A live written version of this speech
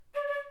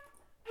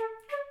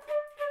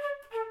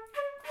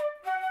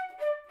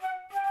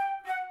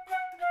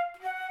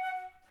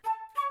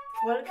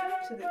Welcome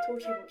to the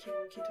Talkie Walkie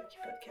Walkie Talkie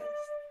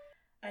podcast.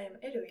 I am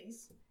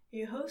Eloise,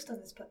 your host on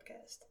this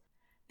podcast.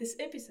 This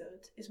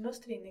episode is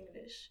mostly in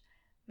English.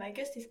 My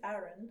guest is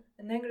Aaron,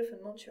 an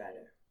Anglophone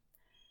Montrealer.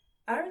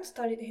 Aaron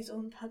started his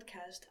own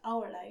podcast,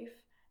 Our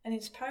Life, and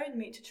inspired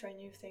me to try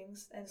new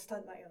things and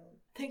start my own.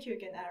 Thank you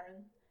again,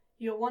 Aaron.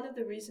 You're one of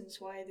the reasons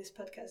why this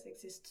podcast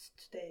exists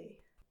today.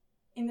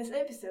 In this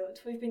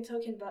episode, we've been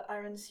talking about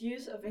Aaron's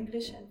use of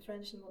English and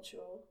French in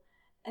Montreal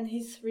and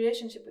his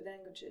relationship with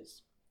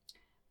languages.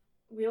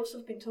 We also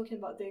have been talking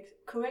about the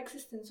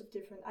coexistence of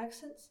different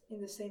accents in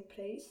the same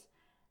place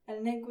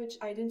and language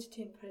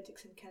identity and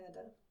politics in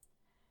Canada.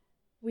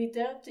 We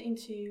delved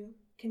into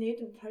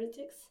Canadian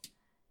politics,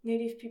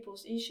 Native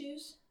people's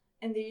issues,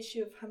 and the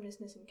issue of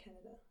homelessness in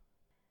Canada.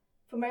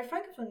 For my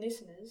Francophone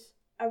listeners,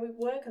 I will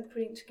work on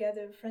putting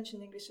together French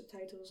and English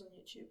subtitles on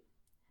YouTube.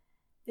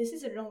 This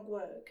is a long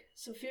work,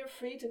 so feel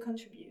free to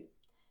contribute.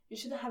 You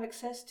should have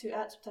access to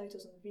add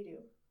subtitles on the video.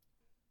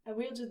 I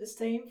will do the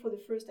same for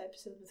the first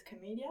episode with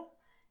Camellia,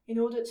 in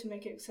order to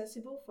make it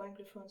accessible for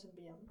Anglophones and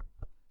beyond.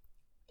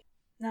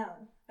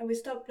 Now, I will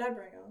stop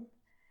blabbering on,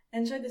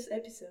 enjoy this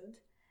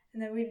episode,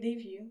 and I will leave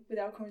you with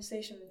our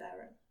conversation with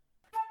Aaron.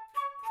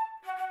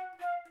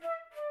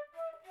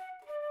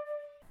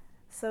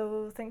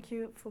 So, thank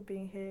you for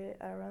being here,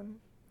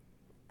 Aaron.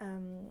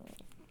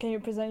 Can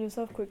you present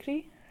yourself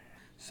quickly?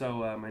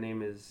 So, my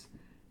name is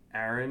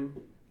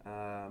Aaron.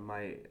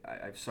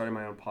 I've started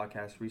my own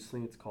podcast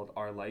recently. It's called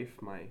Our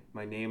Life. My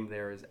name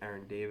there is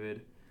Aaron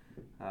David.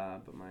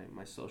 But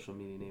my social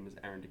media name is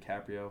Aaron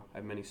DiCaprio. I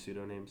have many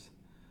pseudonyms.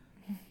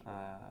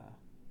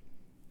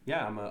 I'm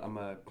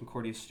a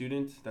Concordia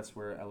student. That's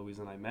where Eloise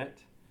and I met.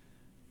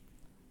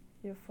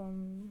 You're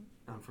from?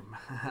 I'm from.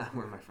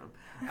 Where am I from?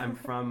 I'm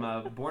from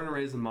born and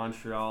raised in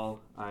Montreal.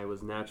 I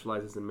was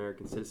naturalized as an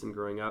American citizen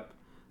growing up.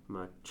 I'm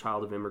a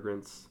child of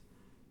immigrants,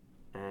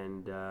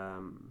 and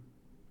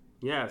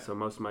so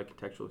most of my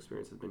contextual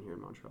experience has been here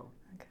in Montreal.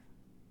 Okay.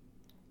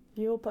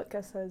 Your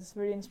podcast has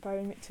really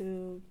inspired me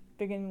to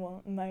begin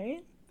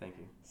mine. Thank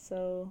you.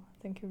 So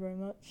thank you very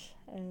much,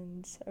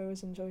 and I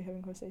always enjoy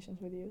having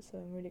conversations with you, so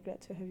I'm really glad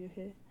to have you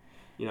here.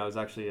 You know, I was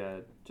actually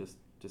just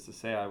to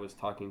say, I was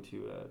talking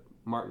to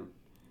Martin.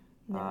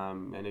 Yeah. I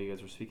know you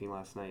guys were speaking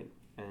last night,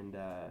 and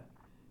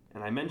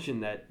I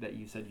mentioned that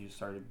you said you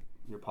started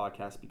your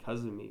podcast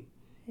because of me.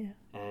 Yeah.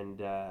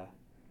 And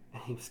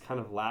he was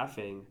kind of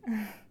laughing,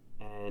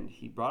 and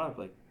he brought up,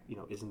 like,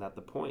 isn't that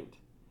the point?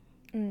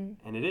 Mm.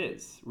 And it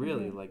is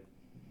really Mm-hmm. like.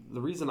 The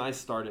reason I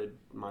started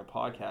my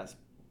podcast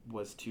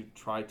was to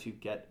try to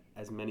get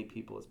as many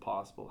people as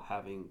possible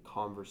having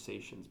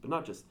conversations, but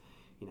not just,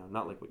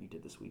 not like what you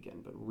did this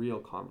weekend, but real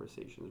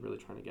conversations, really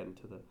trying to get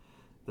into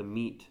the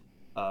meat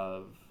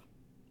of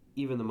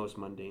even the most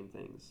mundane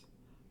things.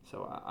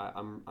 So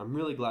I'm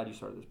really glad you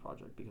started this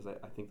project, because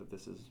I think that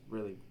this is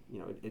really,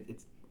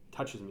 it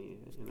touches me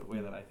in a way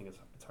that I think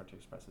it's hard to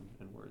express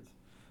in words.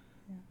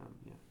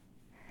 Yeah.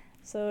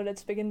 So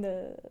let's begin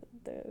the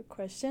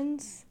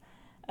questions.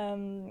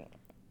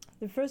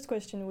 The first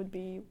question would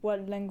be,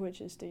 what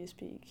languages do you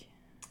speak?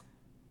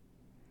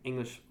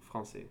 English,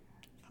 Français.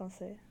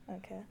 Français,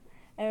 okay.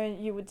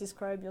 And you would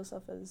describe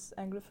yourself as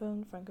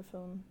Anglophone,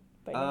 Francophone,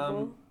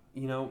 bilingual?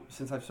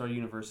 Since I've started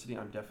university,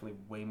 I'm definitely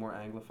way more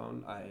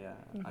Anglophone.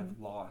 I've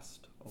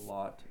lost a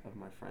lot of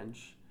my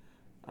French.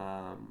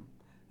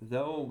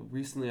 Though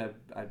recently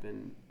I've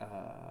been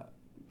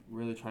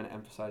really trying to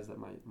emphasize that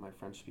my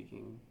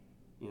French-speaking,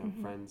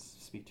 friends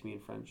speak to me in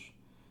French.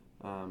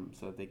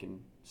 So that they can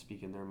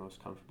speak in their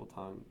most comfortable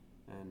tongue,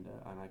 and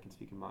I can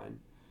speak in mine.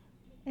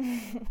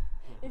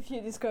 If you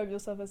describe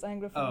yourself as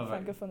Anglophone,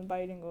 Francophone,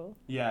 bilingual.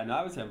 Yeah, no,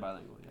 I would say I'm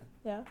bilingual,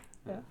 yeah.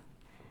 Yeah.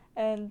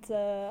 And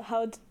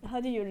how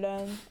do you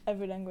learn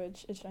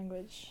each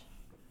language?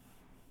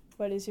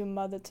 What is your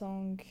mother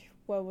tongue?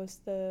 What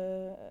was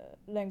the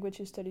language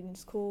you studied in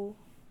school?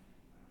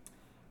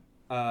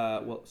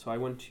 So I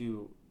went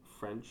to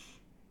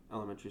French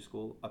elementary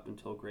school up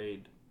until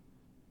grade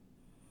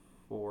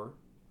 4.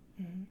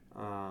 Mm-hmm.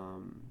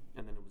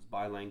 And then it was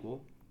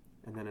bilingual,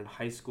 and then in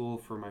high school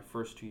for my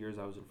first 2 years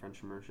I was in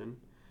French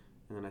immersion,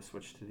 and then I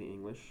switched to the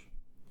English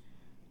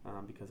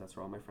because that's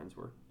where all my friends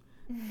were.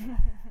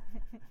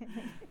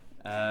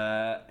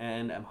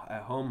 And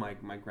at home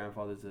my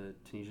grandfather's a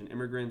Tunisian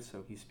immigrant,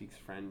 so he speaks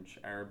French,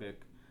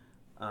 Arabic.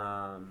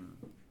 My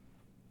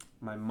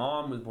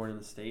mom was born in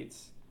the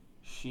States.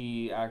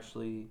 She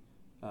actually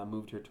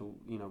moved here to,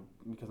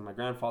 because of my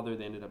grandfather,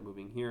 they ended up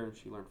moving here, and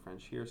she learned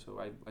French here,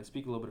 so I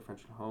speak a little bit of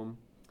French at home.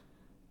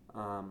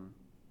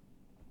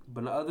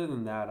 But other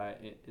than that,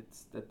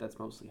 that's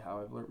mostly how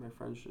I've learned my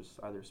French, just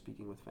either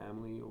speaking with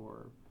family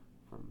or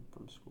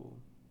from school.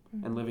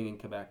 Mm-hmm. And living in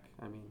Quebec,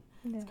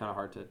 it's kind of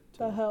hard to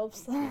that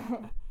helps.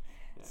 Yeah.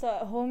 So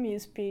at home you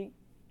speak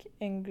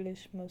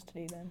English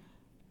mostly then?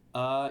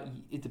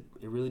 It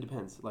really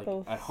depends. Like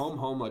both. At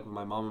home, like with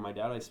my mom and my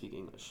dad, I speak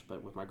English,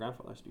 but with my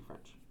grandfather, I speak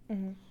French.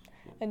 Mm-hmm.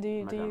 Yeah. And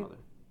do my you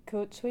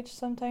code switch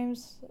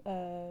sometimes?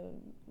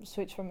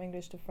 Switch from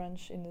English to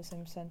French in the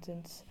same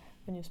sentence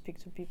when you speak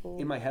to people?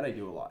 In my head, I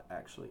do a lot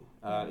actually.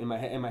 In my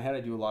head,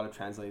 I do a lot of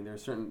translating. There are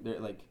certain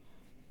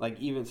like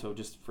even so.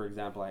 Just for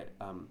example,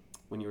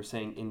 when you were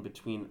saying in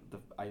between,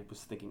 I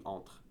was thinking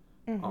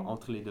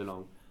entre les deux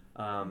langues.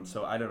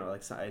 So I don't know.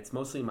 Like it's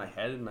mostly in my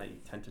head, and I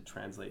tend to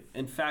translate.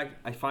 In fact,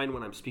 I find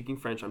when I'm speaking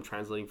French, I'm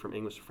translating from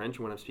English to French,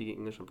 and when I'm speaking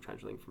English, I'm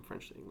translating from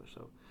French to English.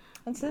 So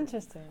that's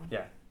interesting.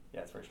 Yeah,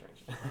 it's very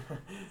strange.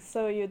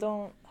 So you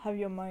don't have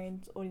your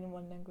mind all in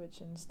one language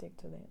and stick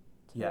to it.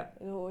 Yeah.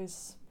 You're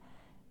always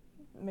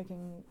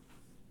making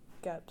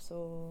gaps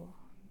or.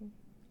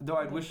 Though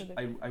I wish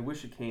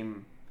it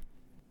came.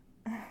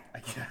 I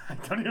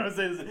don't even want to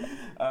say this.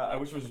 I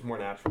wish it was just more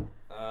natural.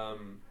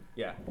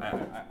 Yeah,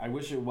 I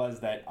wish it was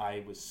that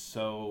I was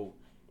so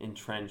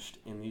entrenched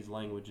in these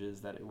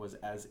languages that it was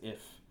as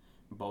if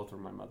both were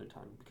my mother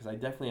tongue. Because I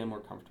definitely am more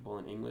comfortable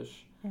in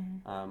English.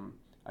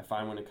 I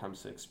find when it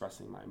comes to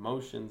expressing my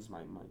emotions,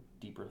 my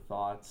deeper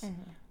thoughts,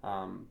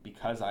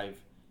 because I've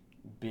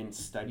been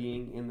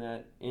studying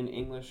in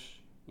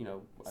English, you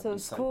know. So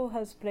school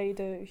has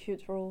played a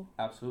huge role.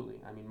 Absolutely.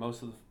 I mean,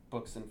 most of the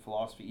books in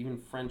philosophy, even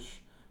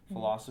French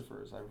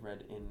philosophers, I've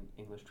read in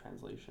English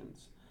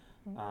translations.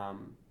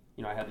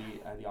 You know, I had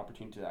the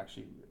opportunity to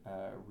actually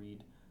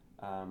read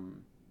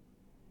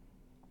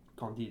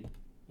Candide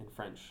in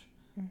French,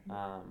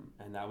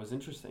 and that was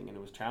interesting and it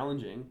was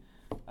challenging.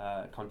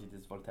 Candide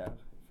is Voltaire,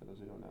 for those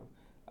who don't know.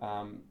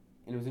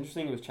 And it was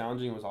interesting. It was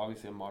challenging. It was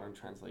obviously a modern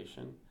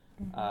translation,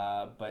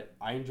 but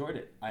I enjoyed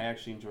it. I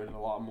actually enjoyed it a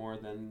lot more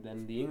than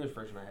the English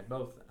version. I had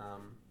both.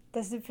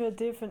 Does it feel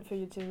different for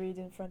you to read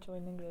in French or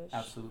in English?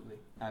 Absolutely.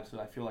 I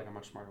feel like I'm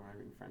much smarter when I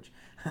read in French.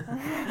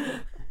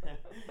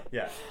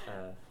 Yeah.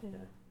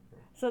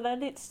 So that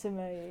leads to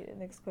my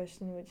next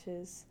question, which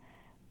is,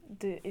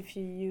 if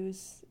you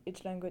use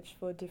each language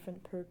for a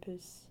different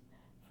purpose,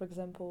 for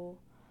example,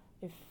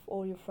 if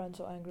all your friends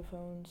are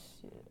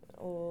Anglophones,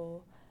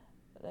 or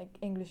like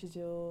English is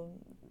the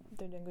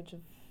language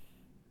of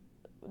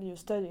you're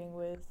studying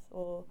with,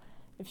 or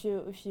if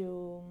you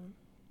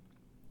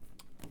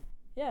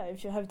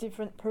have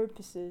different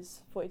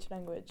purposes for each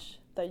language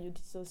that you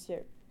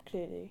dissociate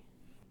clearly.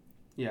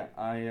 Yeah,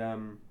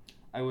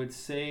 I would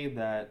say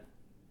that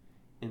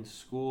in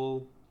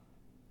school,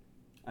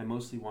 I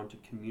mostly want to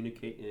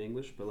communicate in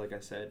English, but like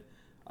I said,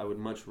 I would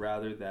much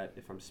rather that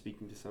if I'm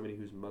speaking to somebody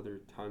whose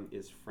mother tongue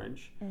is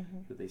French,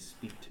 that they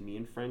speak to me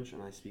in French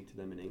and I speak to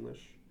them in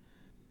English.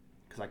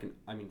 Because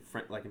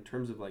like in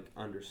terms of like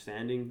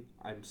understanding,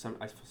 I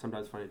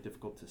sometimes find it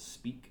difficult to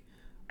speak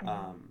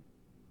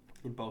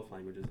in both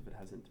languages if it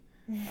hasn't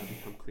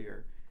become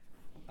clear.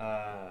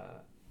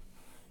 But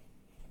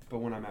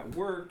when I'm at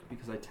work,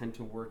 because I tend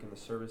to work in the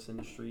service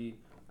industry,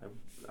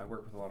 I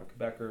work with a lot of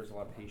Quebecers, a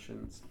lot of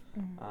Haitians,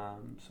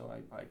 so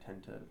I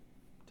tend to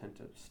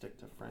stick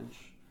to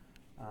French,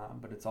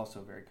 but it's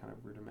also very kind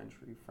of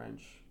rudimentary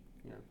French,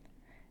 you know.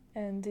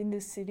 And in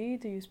the city,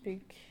 do you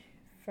speak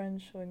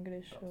French or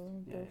English both. or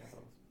both? Yeah,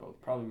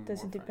 both. Probably more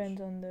Does it depend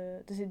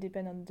French. Does it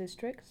depend on the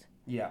district?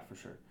 Yeah, for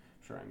sure.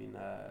 I mean,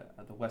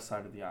 the west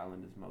side of the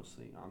island is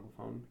mostly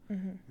Anglophone,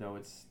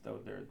 though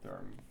there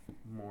are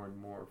more and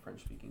more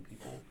French-speaking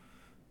people.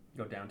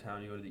 You go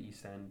downtown, you go to the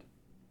East End.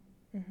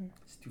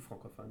 It's too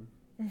francophone.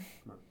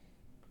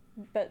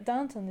 But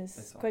downtown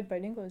is quite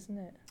bilingual, isn't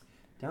it?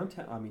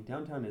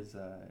 Downtown is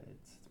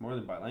it's more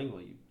than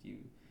bilingual. You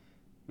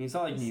I mean, it's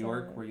not like New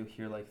York where you'll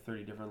hear like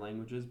 30 different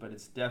languages, but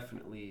it's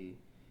definitely,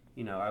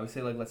 you know, I would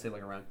say like, let's say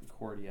like around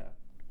Concordia,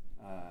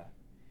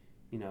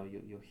 you know,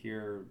 you'll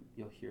hear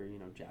you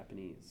know,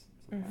 Japanese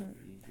sometimes.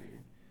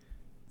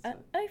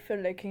 I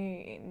feel like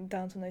in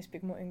downtown I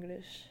speak more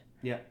English.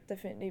 Yeah.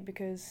 Definitely,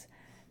 because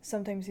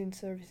sometimes in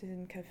services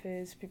in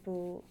cafes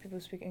people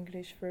speak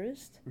English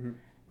first.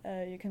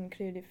 You can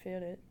clearly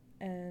feel it,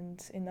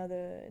 and in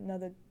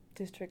other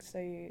districts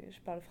je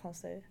parle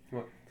français.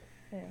 Well,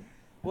 yeah.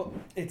 Well,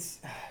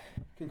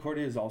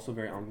 Concordia is also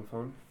very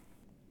anglophone.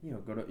 You know,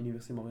 go to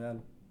Université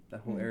Montréal. That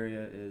whole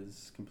area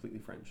is completely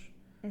French.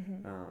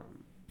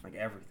 Like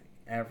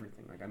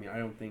everything. Like, I mean, I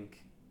don't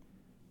think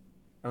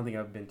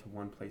I've been to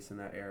one place in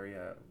that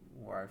area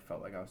where I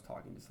felt like I was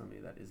talking to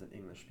somebody that is an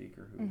English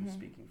speaker who is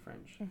speaking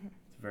French.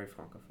 It's very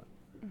francophone.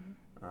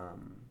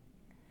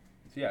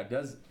 So yeah, it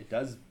does.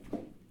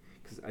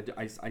 Because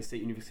I say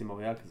Université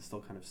Montréal because it's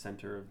still kind of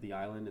center of the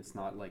island. It's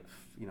not like,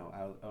 you know,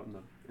 out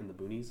in the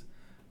boonies.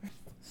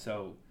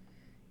 So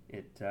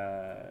it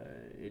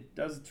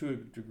does to a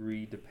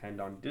degree depend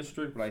on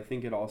district, but I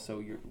think it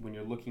also when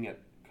you're looking at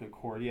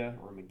Concordia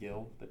or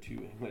McGill, the two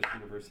English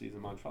universities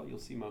in Montreal, you'll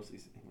see mostly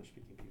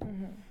English-speaking people,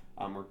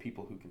 or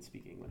people who can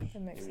speak English.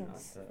 That makes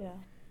sense. Not,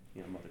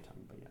 you know, mother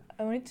tongue, but yeah.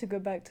 I wanted to go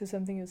back to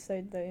something you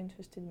said that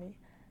interested me.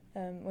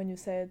 When you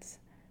said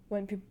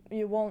when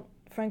you want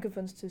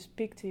francophones to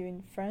speak to you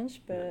in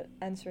French, but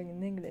answering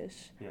in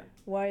English. Yeah.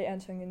 Why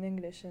answering in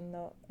English and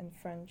not in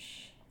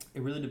French?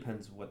 It really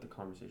depends what the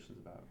conversation's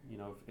about. You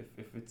know,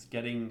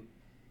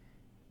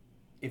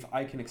 if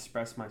I can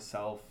express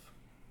myself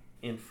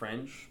in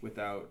French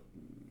without,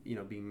 you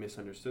know, being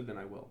misunderstood, then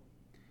I will.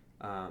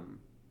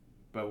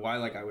 but why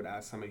like I would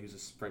ask somebody who's a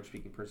French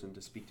speaking person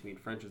to speak to me in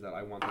French is that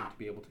I want them to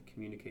be able to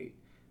communicate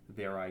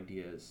their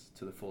ideas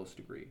to the fullest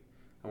degree.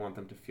 I want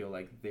them to feel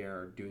like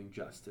they're doing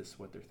justice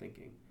what they're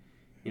thinking.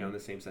 You know, in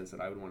the same sense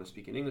that I would want to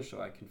speak in English, so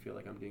I can feel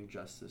like I'm doing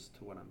justice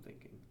to what I'm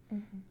thinking,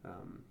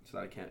 so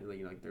that I can't,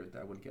 you know, like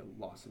that I wouldn't get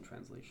lost in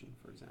translation,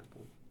 for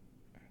example.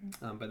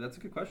 But that's a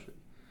good question.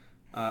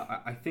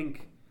 I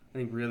think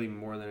really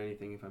more than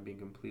anything, if I'm being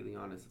completely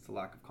honest, it's a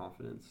lack of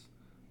confidence.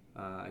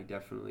 I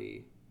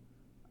definitely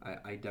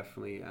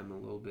am a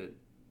little bit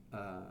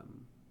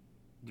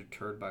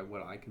deterred by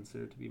what I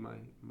consider to be my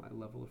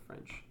level of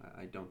French.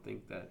 I don't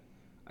think that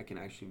I can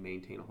actually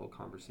maintain a whole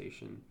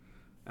conversation.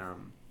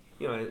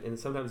 You know, and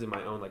sometimes in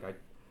my own, like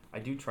I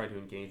do try to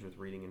engage with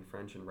reading in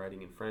French and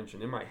writing in French,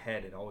 and in my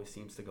head it always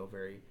seems to go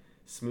very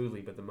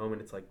smoothly, but the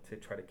moment it's like to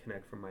try to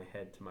connect from my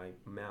head to my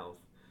mouth,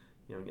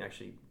 you know,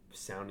 actually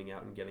sounding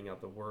out and getting out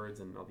the words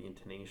and all the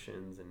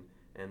intonations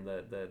and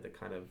the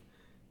kind of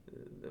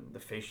the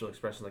facial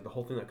expressions, like the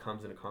whole thing that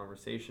comes in a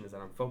conversation is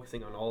that I'm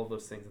focusing on all of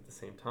those things at the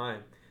same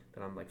time,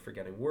 that I'm like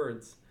forgetting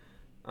words.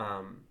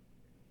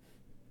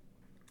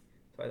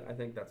 So I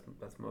think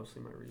that's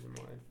mostly my reason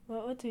why.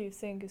 Well, what do you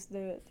think is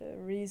the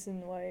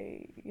reason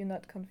why you're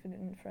not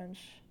confident in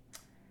French?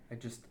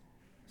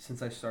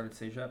 Since I started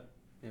Cégep,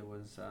 it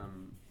was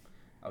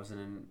I was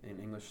in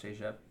English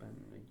Cégep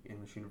and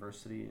English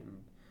University,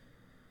 and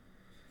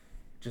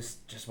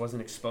just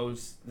wasn't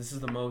exposed. This is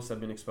the most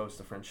I've been exposed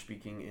to French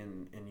speaking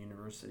in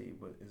university,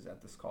 is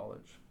at this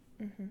college,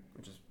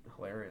 which is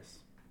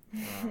hilarious.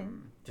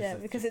 Yeah,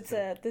 because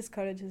this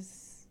college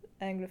is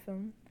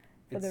Anglophone,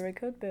 for the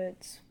record,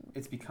 but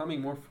it's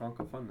becoming more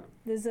francophone now.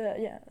 There's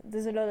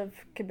a lot of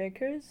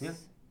Quebecers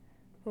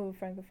who are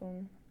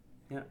francophone.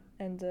 Yeah.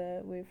 And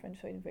we're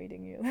French are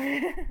invading you.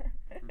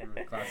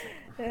 Classic.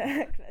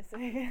 Yeah,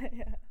 classic.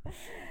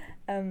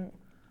 Yeah.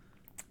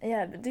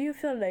 Yeah, but do you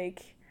feel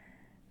like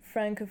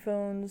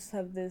francophones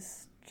have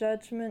this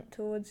judgment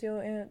towards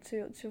your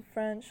to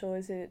French, or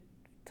is it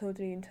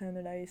totally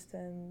internalized?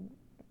 And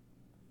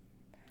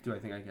do I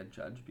think I get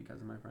judged because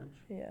of my French?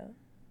 Yeah.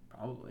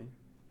 Probably.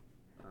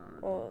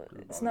 Or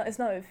it's not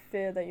a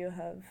fear that you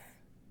have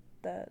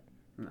that.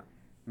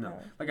 No.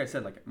 Like I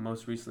said, like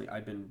most recently,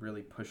 I've been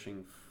really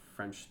pushing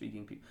French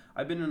speaking people.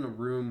 I've been in a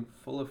room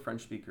full of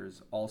French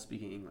speakers all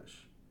speaking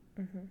English.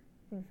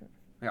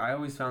 Like, I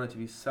always found it to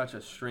be such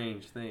a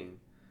strange thing,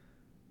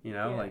 you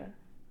know, like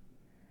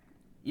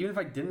even if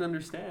I didn't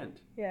understand.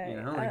 Yeah, you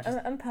know, like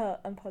I'm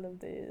part of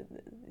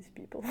these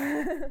people.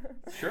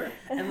 Sure,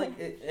 and like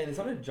and it's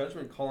not a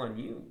judgment call on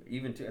you,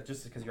 even to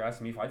just because you're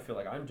asking me if I feel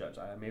like I'm judged.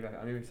 Maybe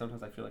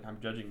sometimes I feel like I'm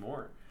judging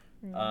more.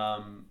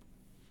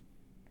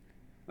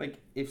 Like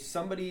if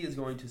somebody is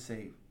going to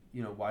say,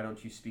 you know, why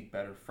don't you speak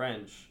better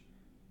French?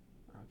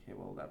 Okay,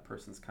 well that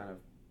person's kind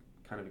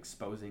of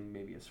exposing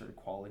maybe a certain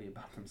quality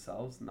about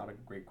themselves, not a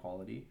great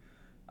quality.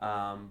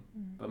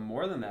 But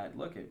more than that,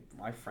 look, if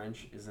my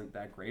French isn't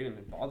that great and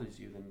it bothers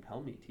you, then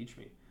tell me, teach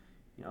me,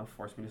 you know,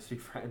 force me to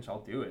speak French.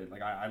 I'll do it.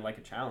 Like I like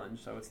a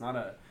challenge, so it's not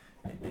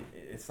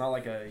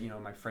like a, you know,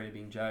 I'm afraid of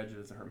being judged.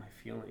 Does it hurt my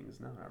feelings?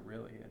 No, not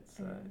really.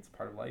 It's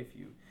part of life.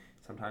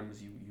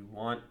 Sometimes you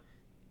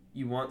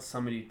want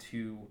somebody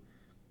to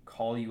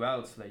call you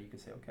out so that you can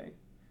say, okay,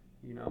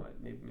 you know,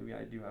 maybe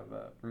I do have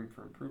room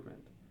for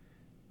improvement.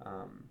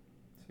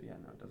 So yeah,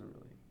 no, it doesn't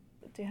really.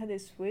 Do you have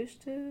this wish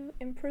to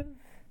improve?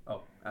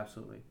 Oh,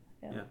 absolutely.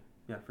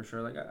 Yeah, for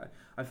sure. Like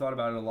I thought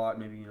about it a lot.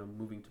 Maybe, you know,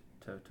 moving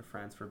to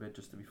France for a bit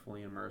just to be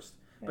fully immersed.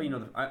 Yeah. But you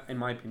know, in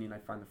my opinion, I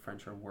find the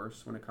French are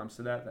worse when it comes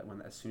to that. That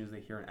as soon as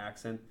they hear an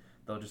accent,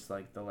 they'll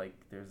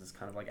there's this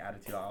kind of like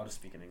attitude. I'll just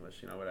speak in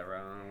English. You know, whatever. I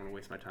don't want to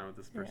waste my time with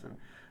this person.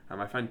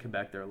 Yeah. I find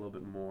Quebec they're a little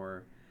bit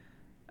more,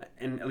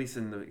 and at least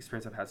in the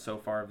experience I've had so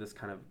far, of this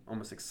kind of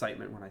almost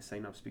excitement when I say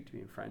no, speak to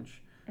me in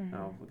French.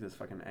 Oh, look at this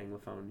fucking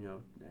Anglophone, you know,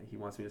 he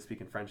wants me to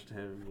speak in French to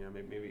him, you know,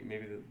 maybe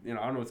you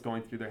know, I don't know what's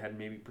going through their head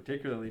maybe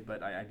particularly,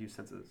 but I do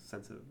sense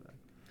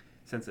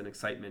an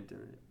excitement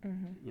in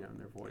you know, in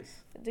their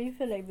voice. Do you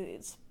feel like that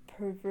it's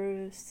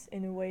perverse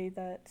in a way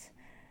that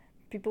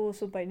people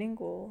also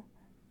bilingual,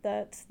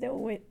 that they're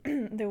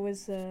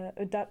always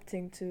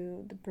adapting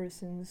to the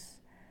person's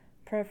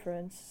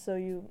preference,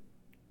 so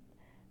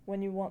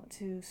when you want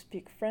to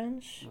speak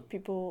French,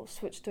 people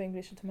switch to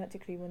English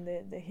automatically when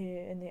they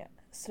hear any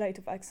slight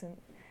of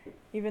accent,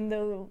 even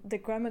though the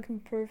grammar can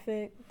be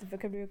perfect, the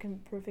vocabulary can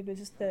be perfect, but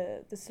just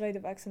the slight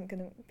of accent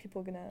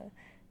people are gonna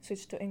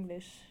switch to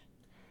English.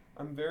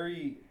 I'm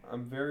very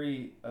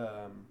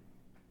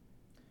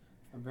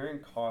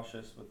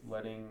cautious with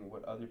letting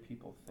what other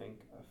people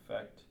think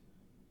affect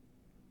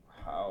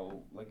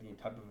how, like,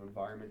 the type of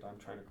environment I'm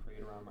trying to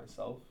create around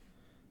myself.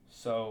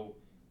 So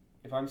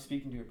if I'm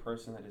speaking to a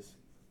person that is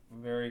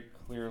very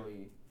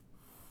clearly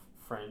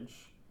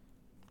French,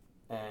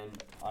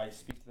 and I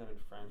speak to them in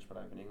French, but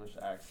I have an English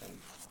accent,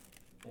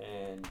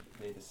 and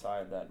they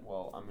decide that,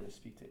 well, I'm going to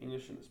speak to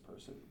English with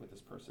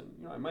this person,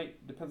 you know, I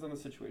might, depends on the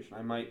situation,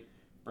 I might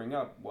bring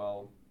up,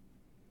 well,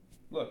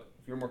 look,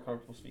 If you're more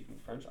comfortable speaking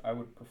French, I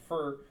would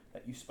prefer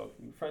that you spoke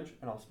to me in French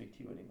and I'll speak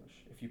to you in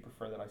English. If you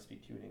prefer that I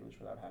speak to you in English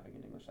without having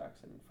an English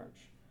accent in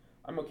French,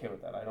 I'm okay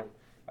with that. I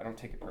don't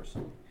take it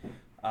personally.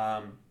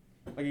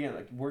 Like again,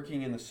 like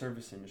working in the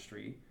service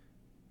industry,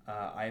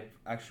 I've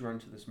actually run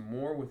into this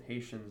more with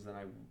Haitians than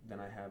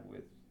I have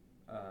with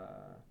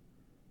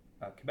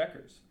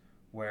Quebecers,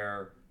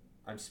 where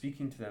I'm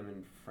speaking to them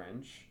in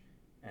French,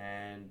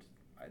 and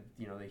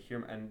they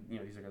hear, and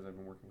these are guys I've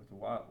been working with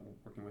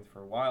for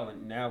a while,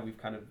 and now we've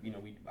kind of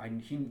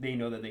they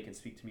know that they can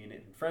speak to me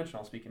in French, and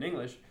I'll speak in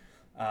English.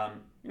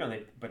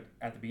 But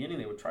at the beginning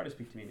they would try to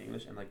speak to me in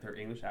English, and like their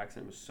English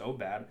accent was so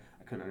bad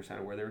I couldn't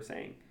understand what they were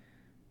saying,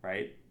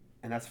 right?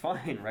 And that's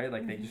fine, right?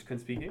 Like they just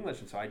couldn't speak English,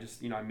 and so I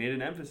just I made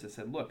an emphasis,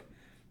 said, look,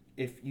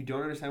 if you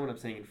don't understand what I'm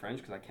saying in French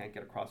because I can't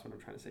get across what I'm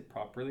trying to say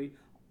properly,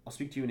 I'll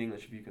speak to you in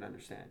English if you can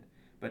understand.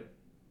 But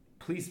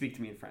please speak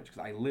to me in French because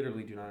I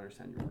literally do not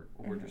understand your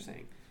word you're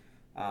saying.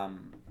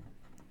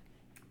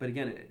 But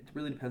again, it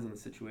really depends on the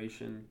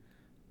situation.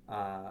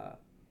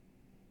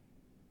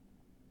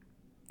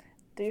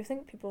 Do you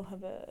think people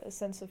have a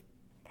sense of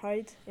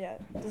pride? Yeah,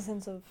 the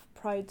sense of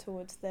pride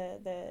towards their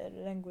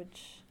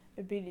language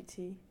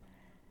ability,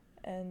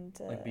 and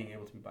like being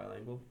able to be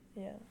bilingual.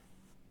 Yeah.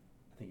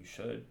 I think you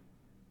should.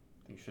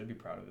 I think you should be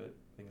proud of it.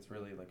 I think it's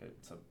really like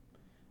it's a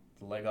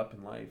leg up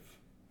in life.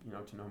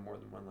 To know more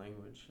than one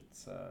language,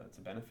 it's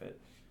a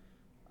benefit.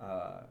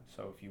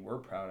 So if you were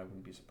proud, I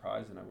wouldn't be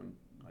surprised, and I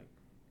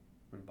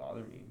wouldn't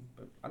bother me.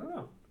 But I don't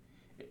know.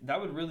 That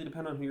would really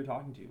depend on who you're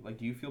talking to. Like,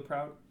 do you feel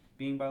proud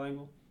being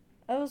bilingual?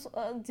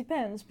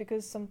 Depends,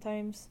 because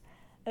sometimes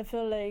I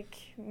feel like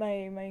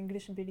my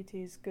English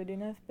ability is good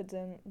enough, but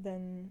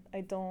then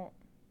I don't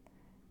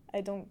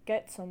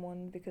get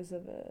someone because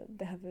of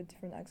they have a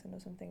different accent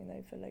or something, and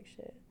I feel like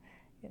shit.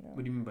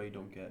 What do you mean by you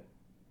don't get?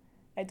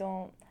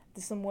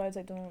 There's some words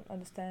I don't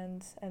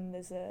understand, and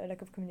there's a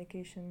lack of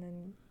communication,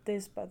 and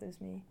this bothers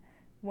me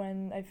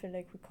when I feel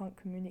like we can't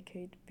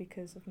communicate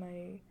because of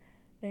my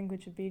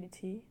language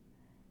ability.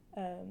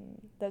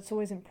 That's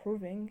always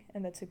improving,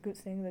 and that's a good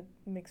thing that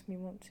makes me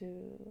want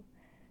to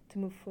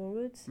move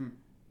forward.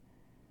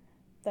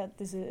 That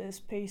there's a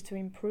space to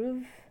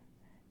improve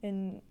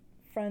in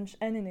French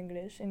and in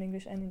English and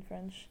in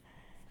French,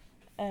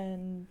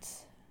 and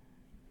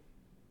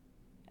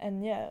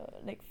yeah,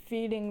 like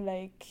feeling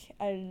like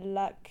I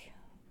lack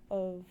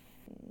of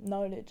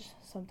knowledge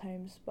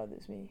sometimes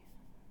bothers me.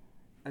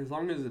 As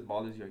long as it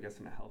bothers you, I guess,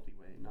 in a healthy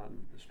way, not in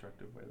a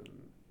destructive way.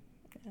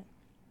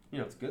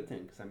 Yeah. It's a good thing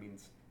because that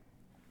means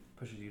it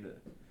pushes you to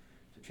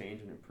change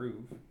and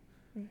improve.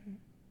 Mm-hmm.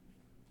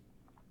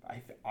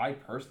 I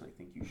personally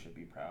think you should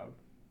be proud.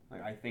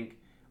 Like I think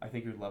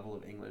your level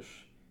of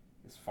English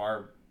is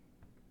far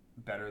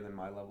better than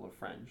my level of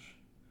French.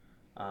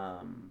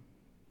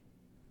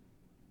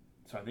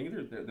 So I think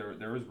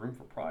there is room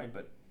for pride,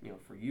 but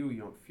for you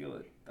don't feel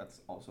it.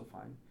 That's also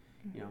fine.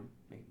 Mm-hmm.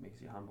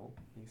 Makes you humble,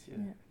 makes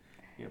you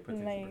put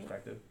things in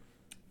perspective.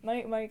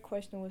 My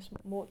question was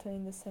more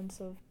in the sense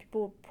of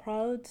people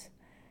proud,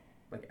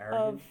 like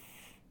arrogant.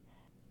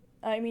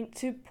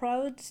 Too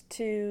proud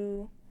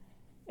to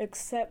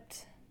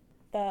accept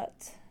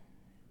that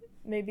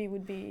maybe it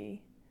would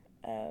be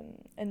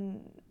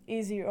an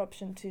easier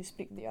option to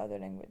speak the other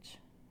language.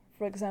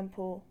 For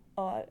example,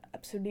 I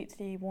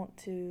absolutely want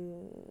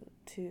to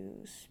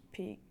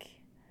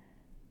speak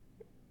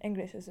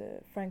English as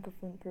a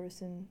francophone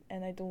person,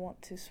 and I don't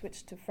want to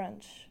switch to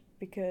French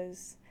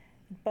because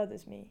it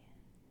bothers me.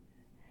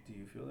 Do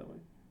you feel that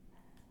way?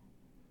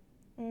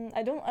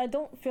 I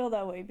don't feel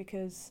that way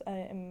because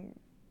I am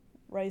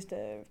raised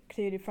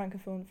clearly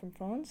francophone from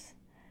France,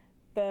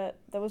 but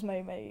that was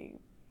my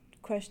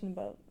question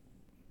about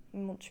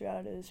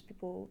Montrealers,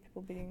 people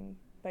being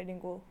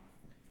bilingual.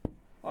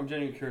 I'm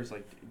genuinely curious,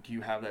 like, do you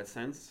have that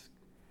sense?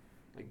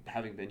 Like,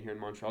 having been here in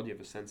Montreal, do you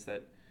have a sense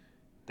that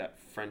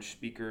French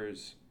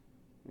speakers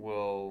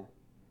will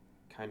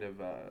kind of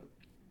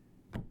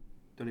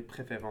donner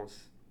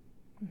préférence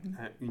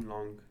à une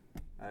langue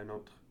à une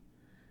autre?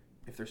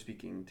 If they're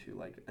speaking to,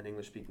 like, an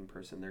English-speaking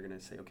person, they're going to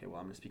say, okay, well,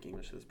 I'm going to speak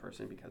English to this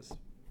person because,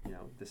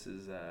 this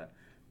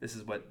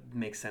is what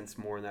makes sense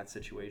more in that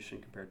situation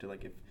compared to,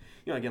 like, if,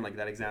 again, like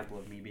that example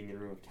of me being in a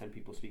room of 10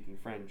 people speaking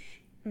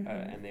French,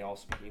 and they all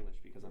speak English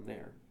because I'm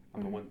there.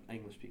 I'm the one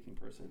English-speaking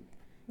person.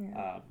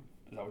 Yeah.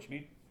 Is that what you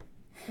mean?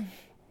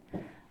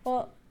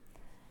 Well,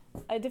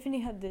 I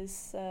definitely had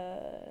this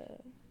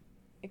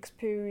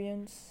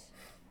experience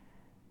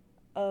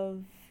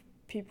of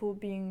people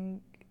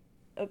being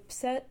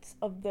upset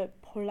of the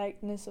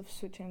politeness of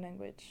switching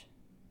language.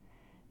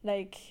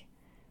 Like,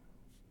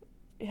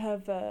 you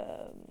have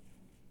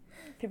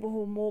people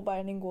who are more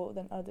bilingual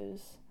than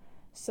others,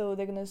 so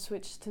they're gonna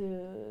switch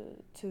to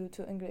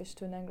English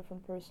to an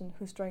Anglophone person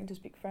who's trying to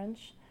speak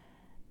French,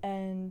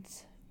 and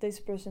this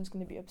person's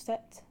gonna be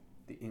upset.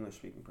 The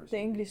English-speaking person. The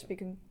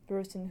English-speaking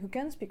person who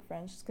can speak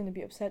French is gonna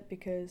be upset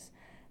because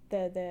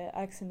their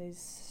accent is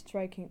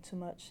striking too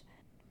much.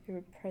 It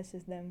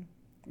represses them.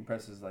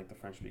 Represses like the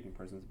French-speaking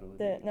person's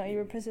ability. It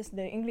represses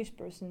the English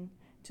person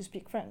to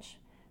speak French,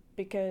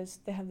 because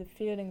they have the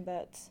feeling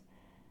that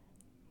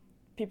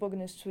people are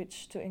going to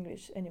switch to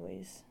English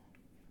anyways.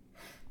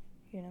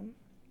 You know?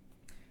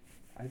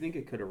 I think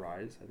it could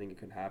arise. I think it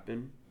could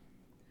happen.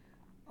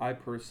 I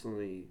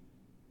personally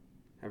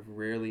have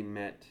rarely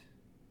met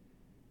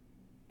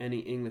any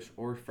English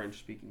or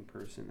French-speaking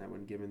person that,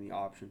 when given the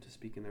option to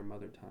speak in their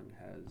mother tongue,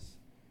 has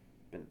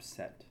been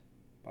upset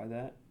by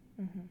that.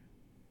 Mm-hmm.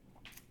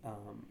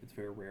 It's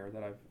very rare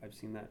that I've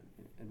seen that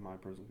in my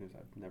personal experience.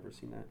 I've never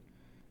seen that.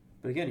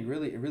 But again, it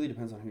really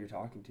depends on who you're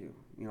talking to.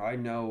 You know, I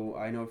know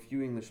a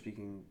few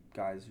English-speaking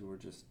guys who are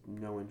just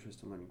no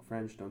interest in learning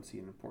French, don't see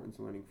an importance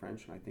in learning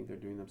French, and I think they're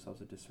doing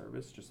themselves a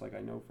disservice. Just like I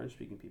know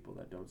French-speaking people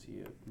that don't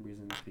see a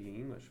reason in speaking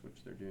English,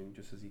 which they're doing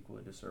just as equal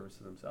a disservice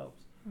to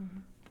themselves.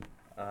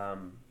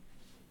 Mm-hmm.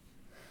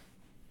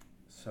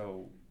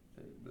 So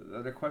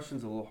the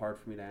question's a little hard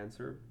for me to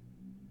answer,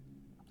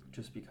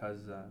 just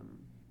because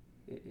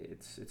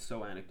it's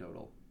so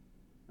anecdotal.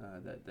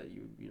 That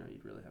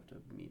you'd really have to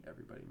meet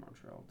everybody in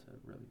Montreal to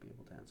really be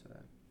able to answer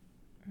that.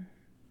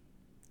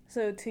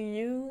 So to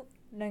you,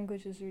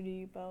 language is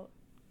really about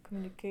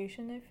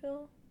communication, I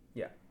feel?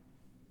 Yeah.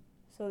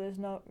 So there's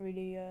not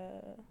really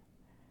a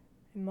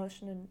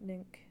emotional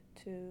link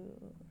to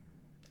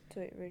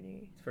it,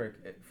 really?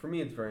 For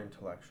me, it's very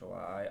intellectual.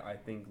 I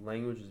think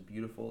language is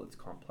beautiful. It's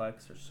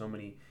complex. There's so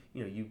many,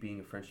 you being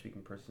a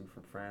French-speaking person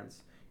from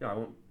France, I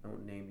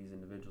won't name these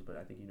individuals, but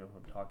I think you know who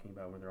I'm talking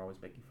about when they're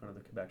always making fun of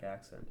the Quebec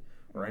accent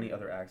or any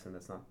other accent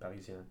that's not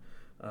Parisien.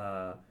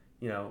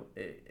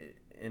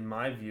 In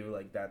my view,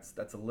 like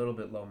that's a little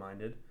bit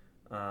low-minded,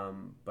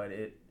 but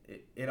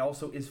it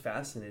also is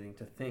fascinating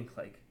to think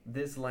like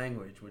this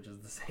language, which is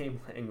the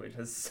same language,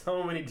 has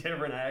so many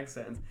different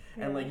accents,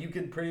 and like you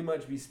could pretty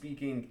much be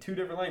speaking two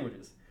different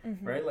languages,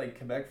 right? Like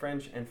Quebec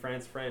French and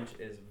France French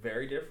is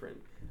very different.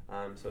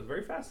 So it's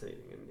very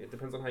fascinating, and it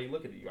depends on how you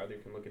look at it. You either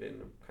can look at it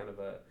in a kind of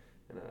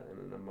in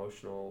an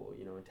emotional,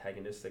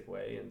 antagonistic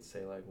way and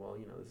say like, well,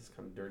 this is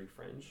kind of dirty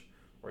French,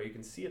 or you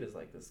can see it as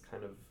like this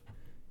kind of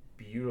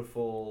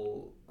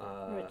beautiful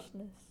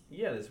richness.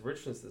 Yeah, this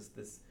richness,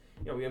 this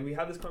we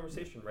had this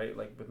conversation, right?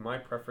 Like with my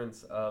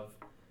preference of,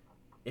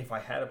 if I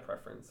had a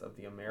preference of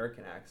the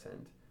American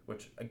accent,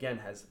 which again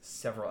has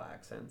several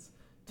accents,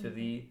 to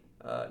the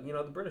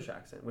the British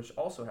accent, which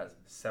also has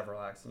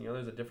several accents.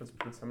 There's a difference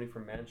between somebody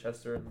from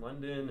Manchester and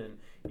London, and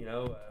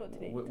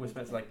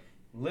Wisconsin, like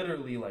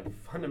literally like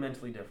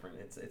fundamentally different.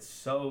 It's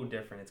so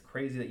different. It's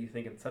crazy that you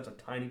think in such a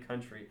tiny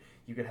country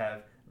you could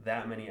have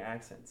that many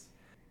accents.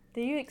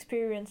 Do you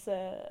experience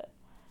a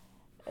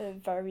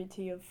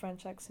variety of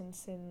French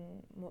accents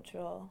in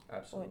Montreal?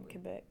 Absolutely. Or in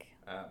Quebec?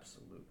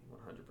 Absolutely,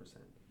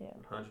 100%. Yeah.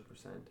 100%.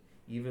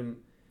 Even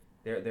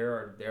there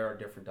are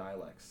different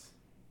dialects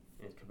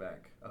in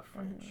Quebec of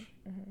French,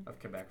 of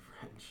Quebec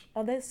French.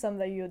 Are there some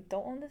that you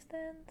don't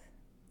understand?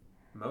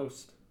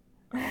 Most.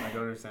 I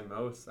don't understand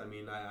most. I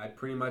mean, I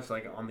pretty much,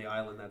 like, on the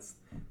island, that's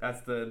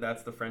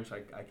the French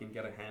I can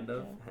get a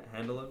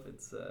handle of.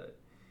 It's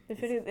I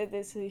feel that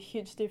there's a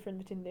huge difference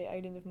between the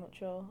island of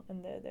Montreal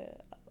and the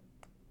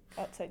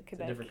outside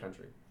Quebec. It's a different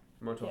country.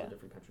 Montreal's a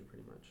different country,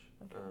 pretty much.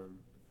 Okay.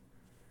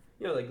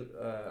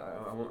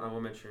 I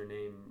won't mention your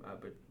name,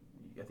 but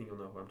I think you'll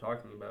know who I'm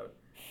talking about.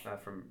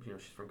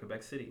 She's from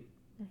Quebec City,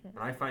 and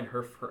I find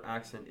her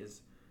accent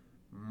is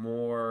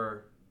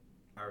more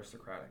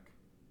aristocratic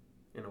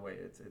in a way.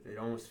 It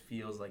almost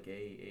feels like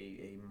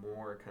a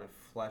more kind of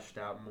fleshed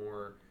out,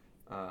 more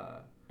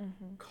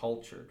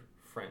cultured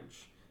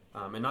French,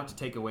 and not to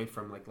take away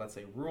from, like, let's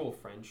say rural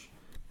French,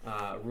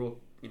 rural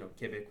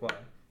Québécois.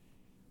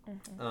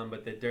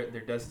 But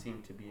there does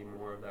seem to be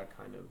more of that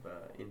kind of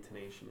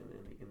intonation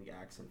in the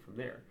accent from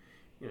there.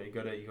 You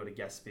go to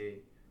Gaspé,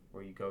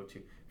 or you go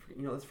to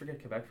let's forget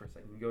Quebec for a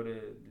second. You go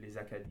to Les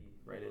Acadies,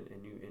 right,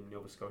 in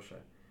Nova Scotia.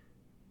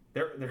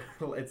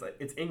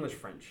 It's English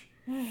French,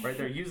 right?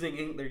 They're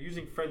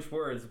using French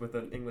words with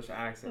an English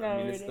accent. No,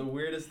 it's the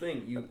weirdest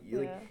thing.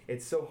 Like,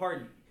 it's so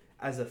hard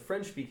as a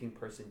French speaking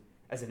person,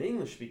 as an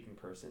English speaking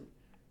person,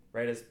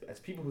 right? As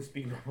people who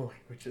speak normal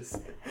languages.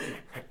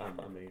 I'm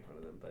making fun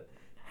of them, but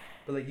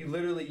like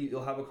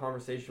you'll have a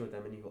conversation with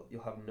them and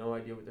you'll have no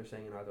idea what they're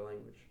saying in either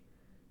language,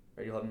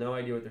 right? You'll have no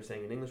idea what they're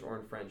saying in English or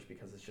in French,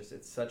 because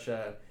it's such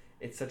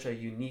a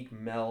unique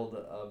meld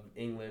of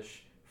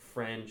English,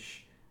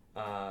 French,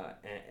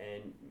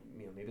 and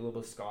maybe a little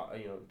bit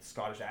of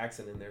Scottish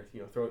accent in there.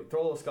 Throw a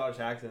little Scottish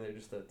accent in there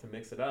just to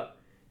mix it up.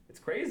 It's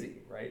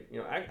crazy, right?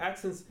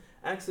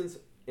 Accents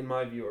in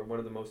my view are one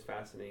of the most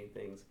fascinating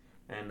things,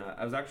 and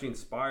I was actually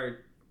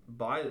inspired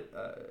by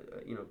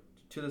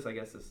to this, I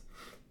guess,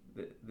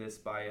 this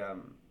by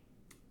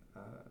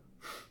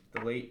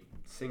the late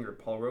singer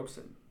Paul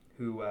Robeson,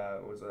 who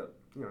was an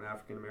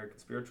African American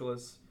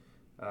spiritualist.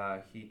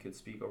 He could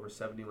speak over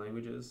 70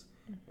 languages,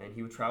 and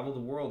he would travel the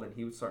world, and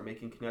he would start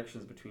making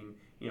connections between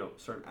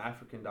certain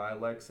African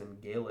dialects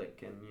and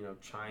Gaelic and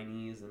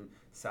Chinese and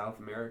South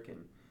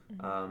American,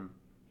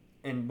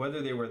 and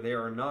whether they were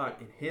there or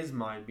not, in his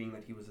mind, being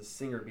that he was a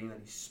singer, being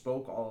that he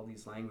spoke all of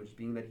these languages,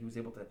 being that he was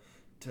able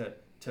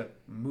to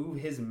move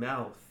his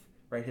mouth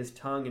right? His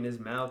tongue and his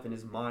mouth and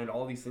his mind,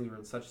 all these things were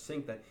in such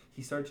sync that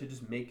he started to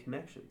just make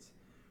connections,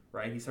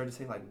 right? He started to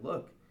say, like,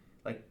 look,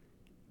 like,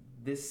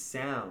 this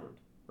sound,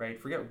 right?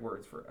 Forget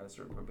words for a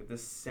certain point, but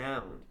this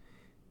sound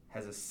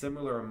has a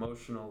similar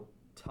emotional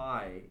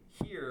tie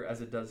here as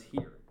it does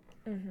here,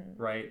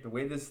 right? The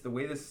way this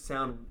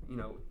sound, you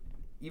know,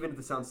 even if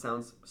the sound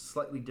sounds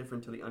slightly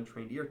different to the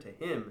untrained ear, to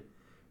him,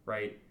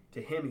 right?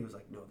 To him, he was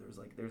like, no,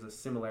 there's a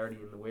similarity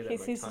in the way that he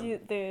my sees tongue...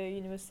 the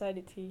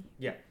universality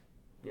Yeah.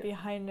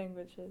 behind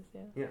languages.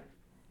 Yeah.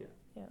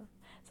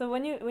 So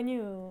when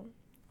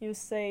you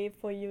say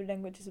for you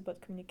language is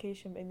about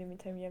communication, but in the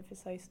meantime you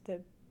emphasize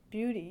the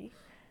beauty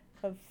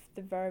of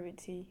the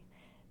variety,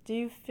 do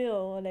you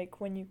feel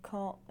like when you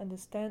can't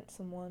understand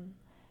someone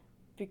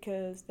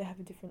because they have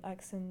a different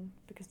accent,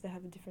 because they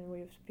have a different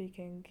way of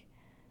speaking,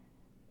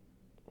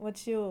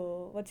 what's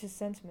your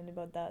sentiment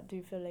about that? Do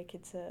you feel like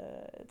it's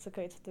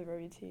okay, it's the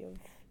variety of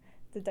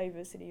the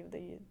diversity of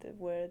the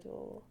word,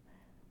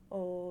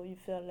 or you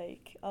feel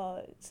like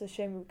it's a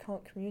shame we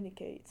can't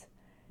communicate?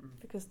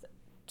 Because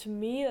to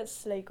me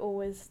that's like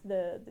always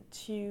the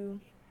two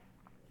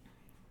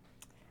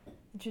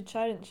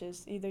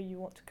challenges. Either you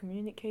want to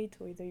communicate,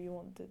 or either you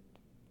want the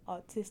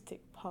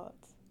artistic part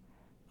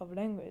of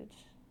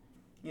language.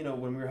 You know,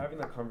 when we were having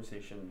that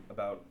conversation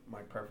about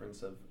my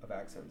preference of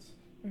accents,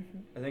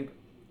 I think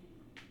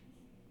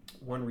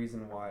one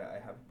reason why I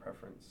have a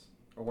preference,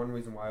 or one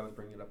reason why I was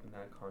bringing it up in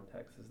that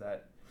context, is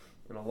that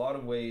in a lot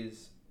of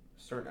ways,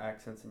 certain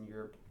accents in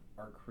Europe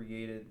are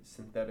created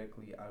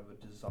synthetically out of a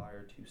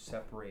desire to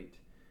separate,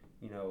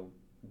 you know,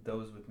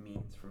 those with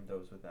means from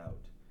those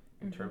without,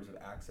 in terms of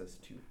access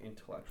to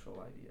intellectual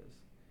ideas.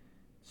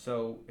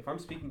 So if I'm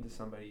speaking to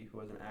somebody who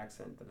has an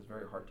accent that is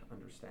very hard to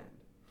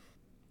understand,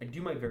 I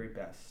do my very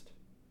best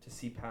to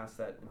see past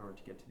that in order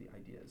to get to the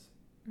ideas.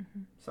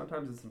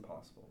 Sometimes it's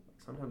impossible.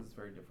 Sometimes it's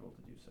very difficult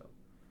to do so.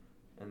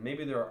 And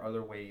maybe there are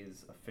other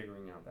ways of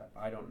figuring out that.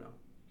 I don't know.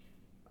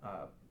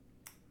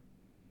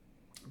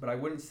 But I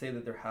wouldn't say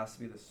that there has to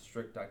be this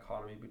strict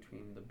dichotomy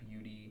between the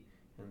beauty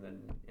and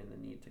the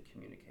need to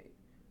communicate.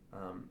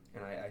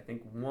 And I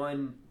think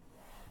one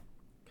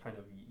kind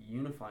of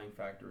unifying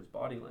factor is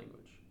body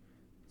language.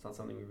 It's not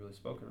something we've really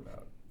spoken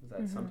about. Is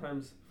that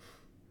sometimes,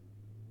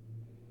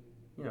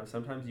 you know,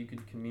 sometimes you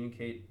could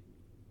communicate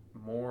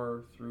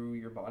more through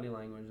your body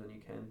language than you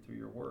can through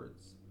your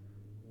words.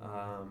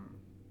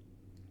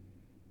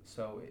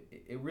 So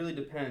it really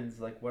depends,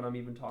 like, what I'm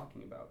even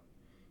talking about.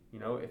 You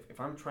know, if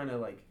I'm trying to,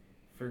 like,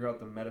 figure out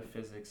the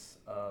metaphysics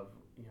of,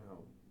 you know,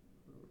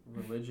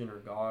 religion or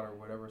God or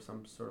whatever,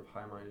 some sort of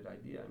high-minded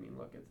idea, I mean,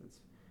 look, it's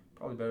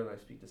probably better that I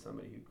speak to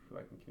somebody who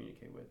I can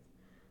communicate with.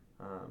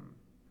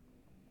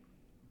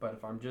 But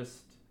if I'm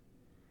just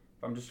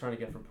trying to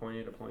get from point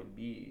A to point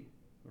B,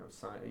 you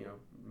know,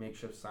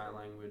 makeshift sign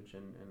language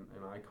and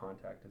eye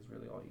contact is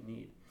really all you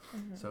need.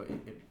 So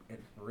it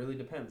really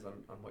depends on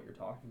what you're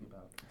talking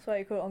about. So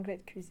I call anglais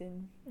de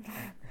cuisine.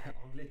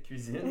 Anglais de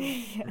cuisine?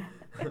 Yeah.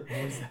 What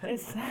was that?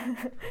 It's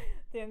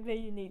the anglais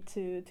you need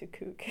to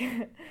cook.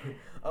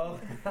 Oh,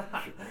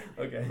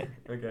 okay.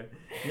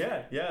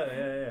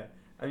 Yeah.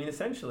 I mean,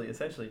 essentially,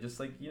 just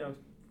like, you know,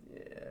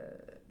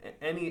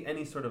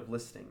 any sort of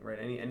listing, right?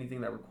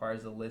 Anything that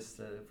requires a list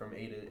from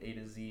A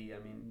to Z. I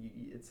mean,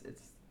 it's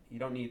you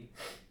don't need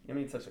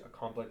such a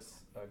complex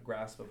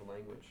grasp of a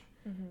language.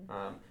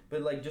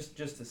 But like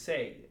just to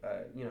say,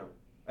 you know,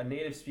 a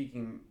native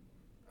speaking,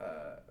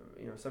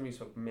 you know, somebody who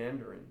spoke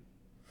Mandarin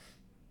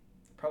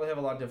probably have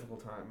a lot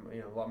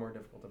more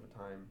difficult of a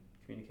time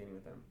communicating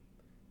with them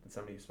than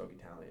somebody who spoke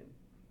Italian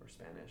or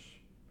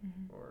Spanish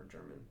or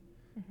German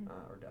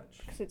or Dutch.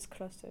 Because it's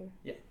closer.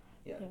 Yeah,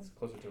 it's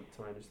closer to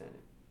my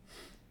understanding.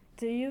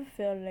 Do you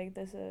feel like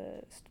there's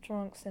a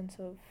strong sense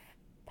of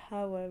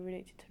power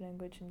related to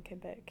language in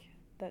Quebec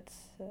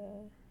that's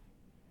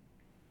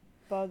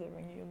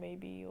bothering you,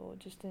 maybe, or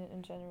just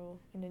in general,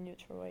 in a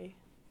neutral way?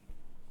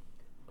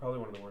 Probably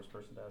one of the worst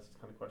person to ask these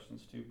kind of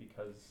questions to,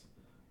 because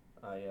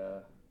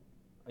I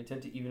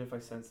tend to, even if I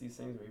sense these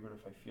things or even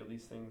if I feel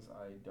these things,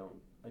 I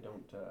don't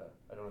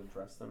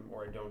address them,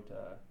 or I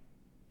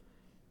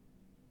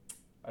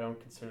don't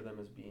consider them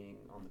as being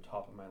on the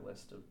top of my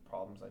list of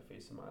problems I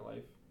face in my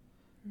life.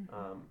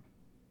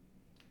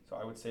 So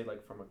I would say,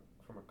 like, from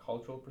a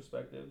cultural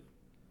perspective,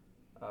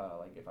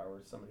 like if I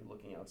were somebody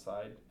looking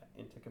outside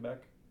into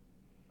Quebec,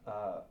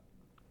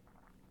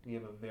 we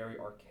have a very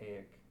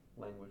archaic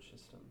language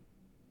system.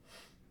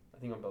 I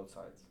think on both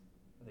sides.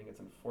 I think it's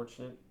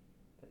unfortunate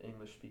that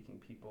English-speaking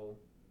people,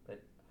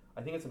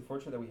 I think it's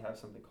unfortunate that we have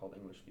something called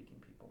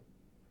English-speaking people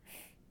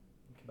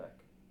in Quebec.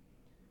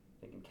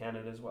 I think in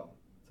Canada as well.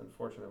 It's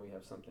unfortunate that we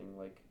have something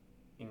like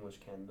English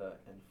Canada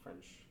and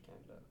French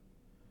Canada.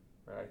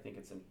 Right? I think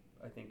it's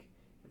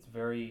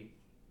very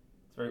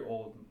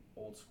old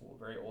school,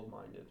 very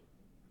old-minded,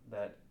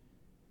 that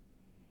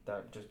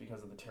just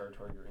because of the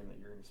territory you're in, that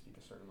you're going to speak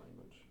a certain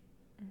language.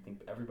 I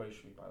think everybody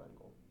should be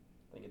bilingual.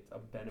 I think it's a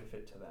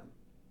benefit to them,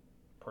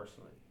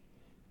 personally.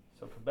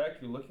 So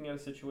Quebec, you're looking at a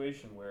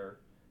situation where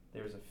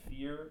there's a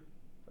fear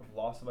of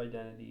loss of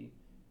identity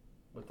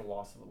with the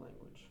loss of a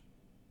language.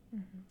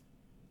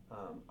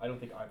 I don't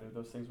think either of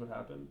those things would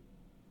happen.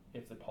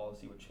 If the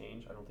policy would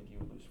change, I don't think you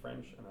would lose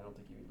French, and I don't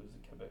think you would lose the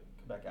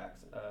Quebec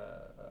accent,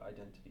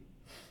 identity.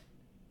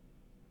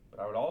 But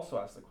I would also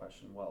ask the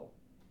question, well,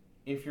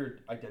 if your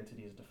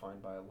identity is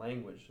defined by a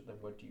language, then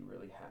what do you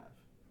really have?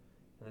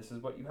 And this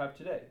is what you have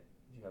today.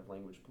 You have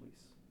language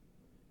police.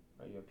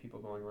 Right? You have people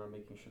going around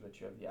making sure that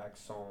you have the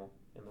accent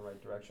in the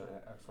right direction,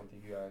 accent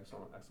aigu,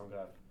 accent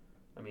grave.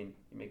 I mean,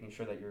 making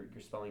sure that you're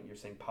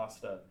saying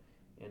pasta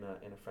in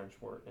a French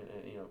word, and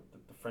you know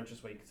the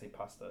Frenchest way you could say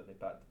pasta, les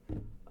pâtes.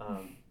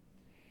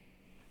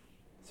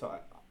 So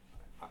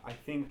I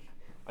think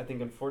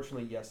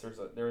unfortunately yes,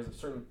 there is a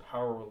certain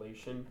power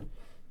relation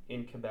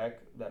in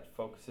Quebec that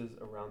focuses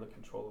around the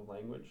control of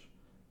language,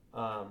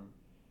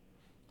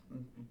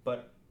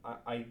 but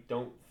I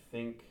don't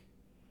think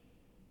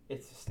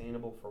it's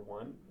sustainable for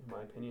one, in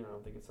my opinion. I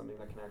don't think it's something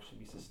that can actually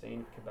be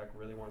sustained if Quebec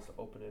really wants to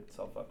open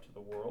itself up to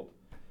the world.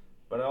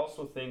 But I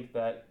also think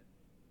that,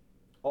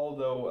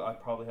 although I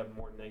probably have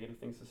more negative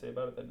things to say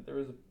about it, that there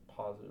is a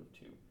positive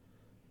too,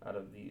 out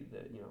of the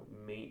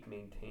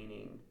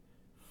maintaining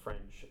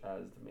French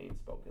as the main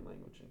spoken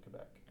language in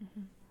Quebec.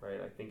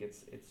 Right? I think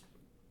it's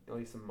at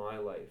least in my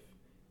life,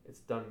 it's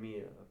done me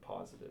a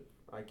positive.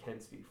 I can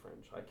speak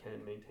French. I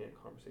can maintain a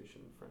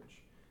conversation in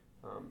French,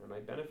 and I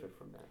benefit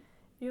from that.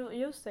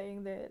 You're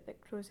saying that they're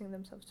closing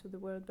themselves to the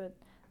world, but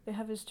they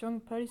have a strong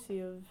policy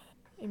of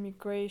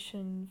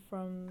immigration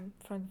from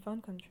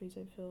Francophone countries,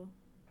 I feel.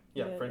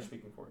 Yeah,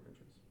 French-speaking foreign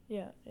countries.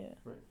 Yeah.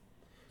 Right.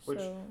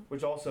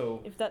 Which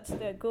also... If that's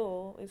their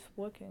goal, it's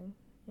working,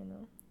 you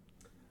know?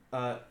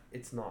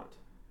 It's not.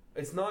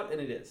 It's not,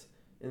 and it is.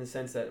 In the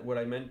sense that what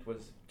I meant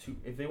was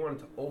if they wanted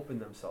to open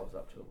themselves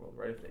up to the world,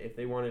 right? If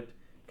they wanted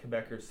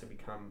Quebecers to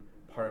become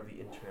part of the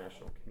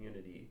international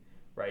community,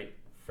 right?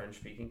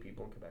 French-speaking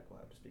people in Quebec will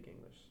have to speak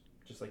English,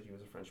 just like you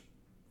as a French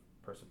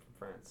person from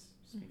France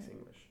speaks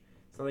English.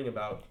 It's nothing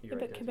about your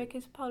but identity. Quebec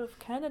is part of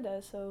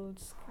Canada, so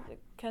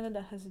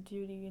Canada has a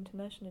duty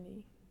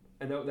internationally.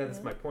 I know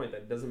that's my point.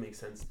 That doesn't make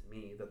sense to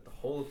me. That the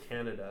whole of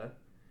Canada,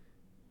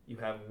 you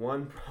have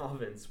one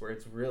province where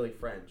it's really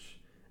French,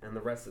 and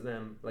the rest of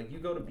them, like you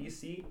go to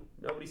BC,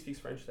 nobody speaks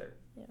French there.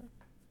 Yeah.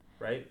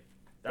 Right?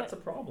 That's a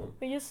problem.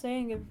 But you're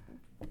saying if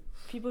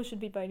people should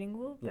be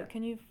bilingual, but Yeah.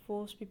 can you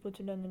force people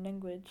to learn a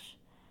language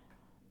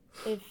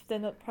if they're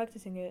not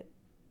practicing it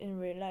in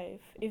real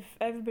life? If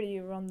everybody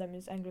around them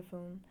is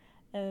Anglophone,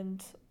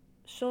 and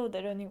sure,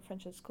 they're learning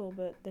French at school,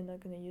 but they're not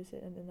going to use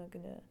it, and they're not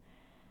going to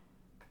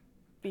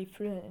be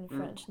fluent in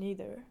French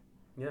neither.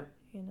 Yeah.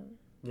 You know?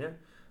 Yeah.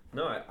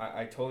 No,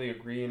 I totally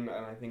agree, and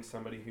I think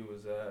somebody who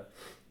was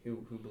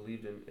who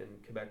believed in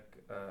Quebec,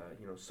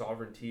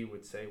 sovereignty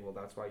would say, well,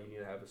 that's why you need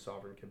to have a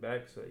sovereign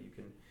Quebec so that you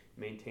can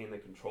maintain the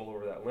control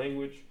over that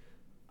language.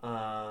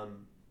 No,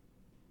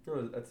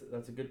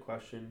 that's a good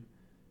question,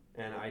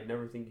 and I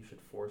never think you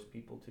should force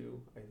people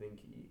to. I think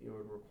it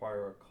would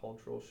require a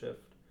cultural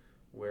shift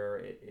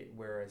where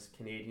whereas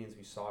Canadians,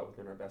 we saw it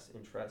within our best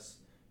interests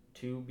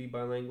to be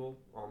bilingual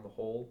on the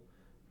whole.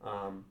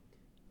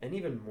 And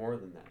even more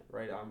than that,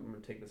 right? I'm going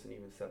to take this an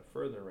even step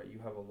further, right? You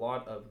have a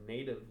lot of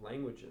native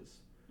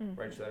languages,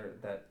 right,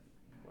 that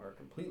are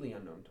completely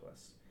unknown to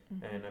us.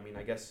 And I mean,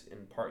 I guess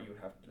in part you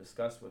would have to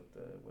discuss with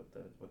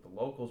the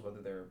locals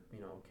whether they're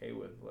okay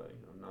with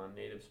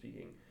non-native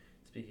speaking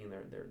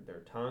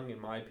their tongue.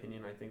 In my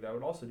opinion, I think that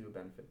would also do a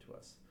benefit to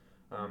us.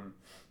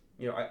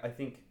 I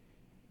think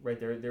right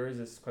there is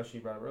this question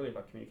you brought up earlier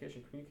about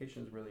communication.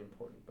 Communication is really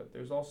important, but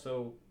there's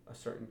also a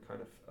certain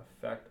kind of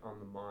effect on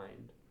the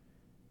mind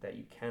that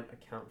you can't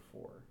account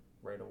for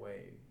right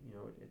away.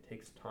 It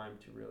takes time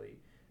to really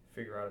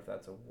figure out if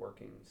that's a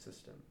working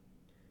system.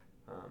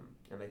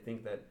 And I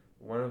think that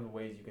one of the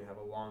ways you can have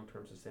a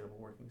long-term sustainable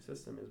working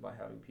system is by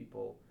having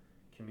people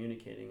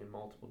communicating in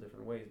multiple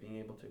different ways, being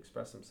able to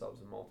express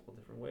themselves in multiple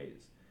different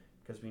ways.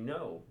 Because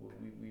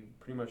we've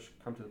pretty much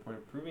come to the point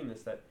of proving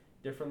this, that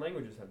different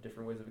languages have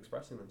different ways of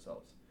expressing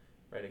themselves,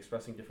 right?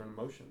 Expressing different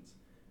emotions.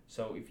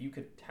 So if you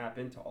could tap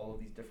into all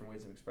of these different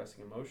ways of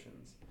expressing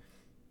emotions,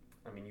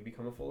 I mean, you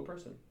become a fuller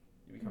person.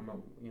 You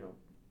become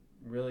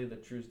really the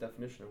truest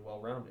definition of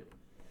well-rounded.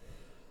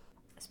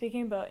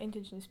 Speaking about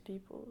Indigenous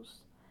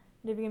peoples,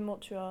 living in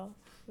Montreal,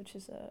 which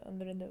is on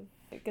the land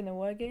of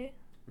Kahnawake,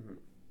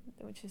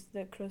 which is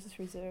the closest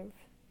reserve.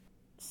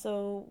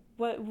 So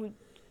what would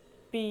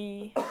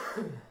be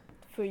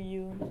for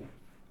you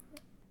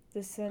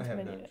the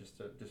sentiment? I have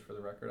just for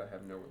the record, I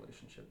have no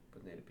relationship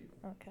with Native people.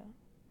 Okay.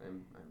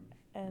 I'm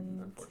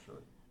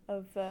unfortunately.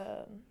 Of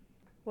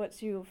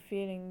what's your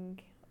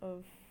feeling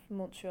of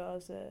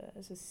Montreal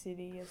as a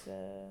city,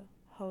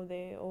 how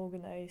they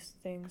organize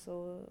things,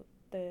 or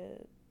the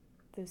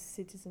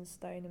citizens'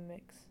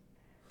 dynamics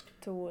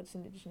towards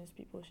Indigenous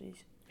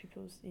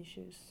people's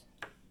issues?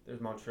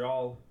 There's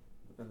Montreal,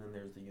 and then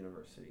there's the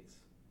universities.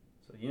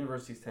 So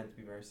universities tend to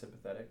be very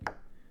sympathetic.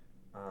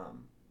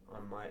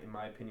 In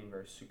my opinion,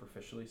 very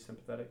superficially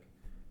sympathetic.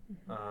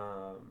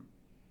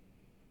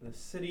 The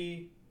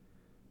city,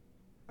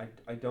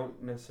 I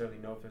don't necessarily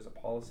know if there's a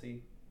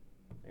policy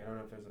I don't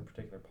know if there's a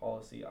particular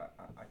policy.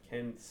 I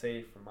can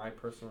say from my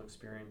personal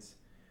experience,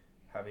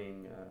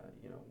 having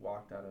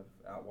walked out of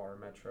Atwater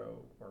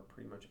Metro or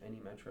pretty much any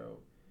metro,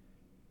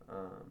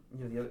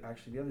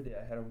 the other day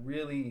I had a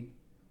really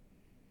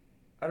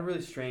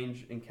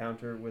strange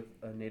encounter with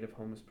a native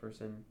homeless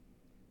person,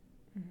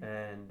 Mm-hmm.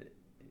 and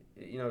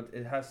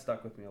it has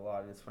stuck with me a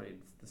lot. And it's funny.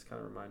 This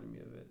kind of reminded me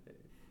of it.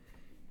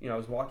 I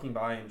was walking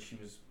by and she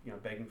was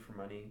begging for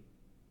money,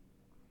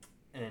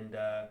 and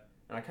I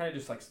kind of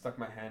just like stuck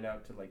my hand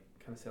out to like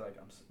kind of say like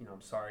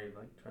I'm sorry,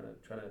 like trying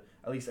to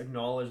at least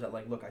acknowledge that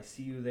like, look, I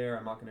see you there.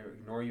 I'm not going to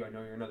ignore you. I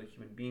know you're another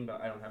human being,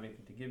 but I don't have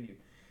anything to give you.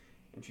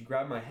 And she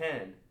grabbed my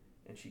hand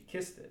and she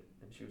kissed it,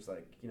 and she was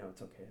like,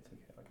 it's okay,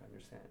 like I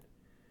understand.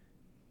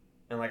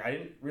 And like I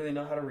didn't really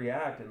know how to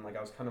react, and like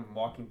I was kind of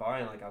walking by,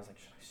 and like I was like,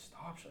 should I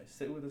stop? Should I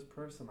sit with this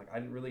person? Like I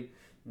didn't really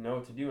know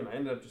what to do, and I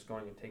ended up just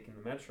going and taking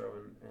the metro,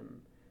 and I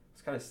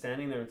was kind of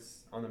standing there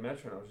on the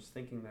metro, and I was just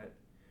thinking that,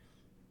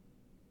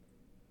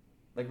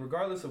 like,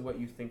 regardless of what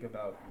you think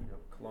about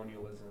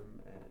colonialism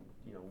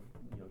and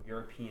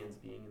Europeans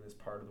being in this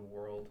part of the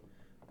world,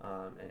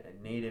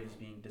 and natives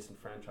being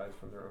disenfranchised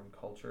from their own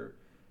culture,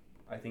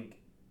 I think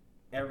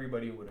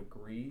everybody would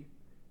agree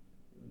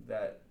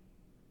that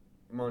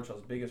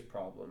Montreal's biggest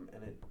problem,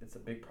 and it's a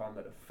big problem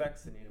that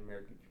affects the Native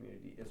American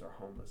community, is our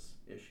homeless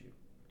issue.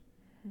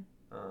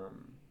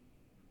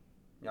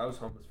 I was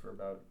homeless for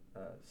about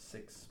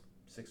 6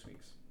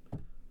 weeks.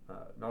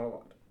 Not a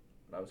lot,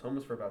 but I was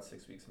homeless for about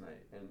 6 weeks,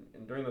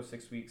 and during those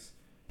 6 weeks,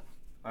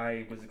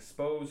 I was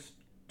exposed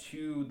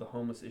to the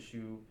homeless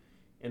issue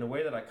in a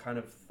way that I kind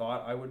of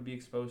thought I would be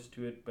exposed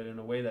to it, but in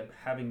a way that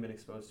having been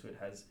exposed to it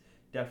has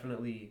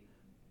definitely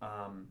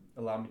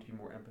allowed me to be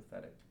more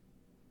empathetic.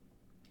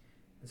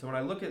 And so when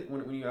I look at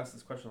when you ask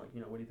this question, like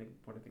what do you think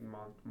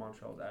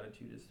Montreal's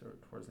attitude is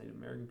towards Native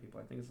American people,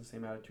 I think it's the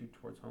same attitude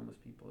towards homeless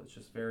people. It's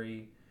just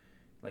very,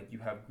 like, you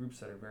have groups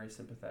that are very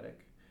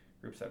sympathetic,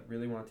 groups that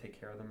really want to take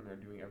care of them, and they're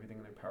doing everything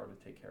in their power to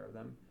take care of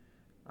them,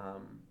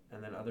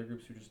 and then other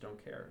groups who just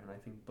don't care. And I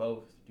think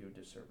both do a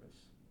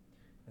disservice.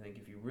 I think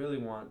if you really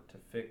want to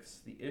fix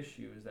the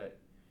issue, is that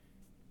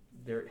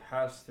there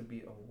has to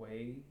be a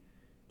way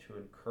to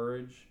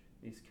encourage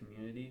these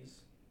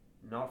communities,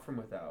 not from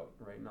without,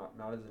 right?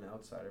 Not as an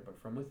outsider, but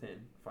from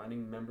within,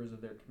 finding members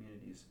of their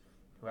communities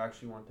who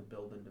actually want to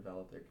build and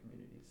develop their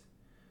communities.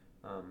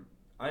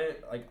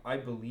 I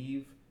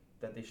believe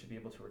that they should be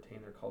able to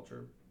retain their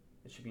culture.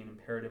 It should be an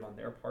imperative on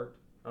their part,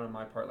 not on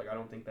my part. Like I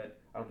don't think that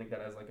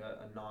as like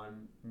a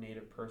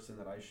non-native person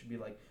that I should be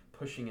like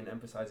pushing and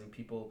emphasizing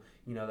people,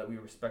 that we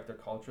respect their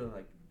culture, and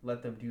like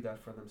let them do that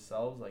for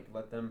themselves. Like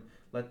let them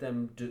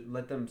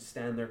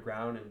stand their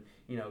ground and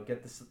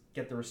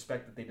get the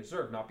respect that they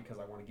deserve, not because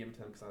I want to give it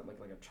to them because I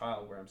like a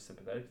child where I'm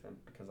sympathetic to them,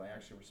 because I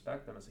actually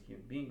respect them as a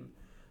human being.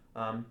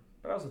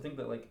 But I also think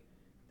that like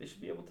they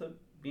should be able to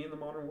be in the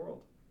modern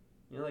world.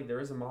 Like there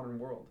is a modern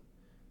world,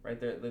 right?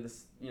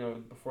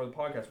 Before the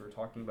podcast we were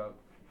talking about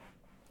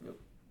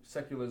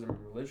secularism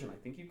and religion.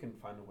 I think you can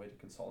find a way to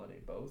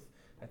consolidate both.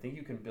 I think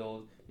you can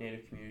build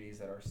native communities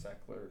that are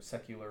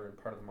secular and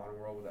part of the modern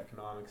world with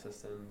economic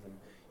systems and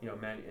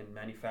and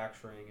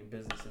manufacturing and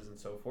businesses and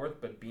so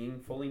forth, but being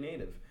fully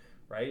native,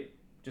 right?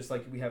 Just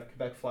like we have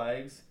Quebec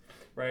flags,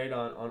 right,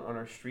 on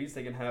our streets,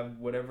 they can have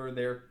whatever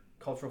their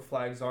cultural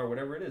flags are,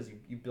 whatever it is.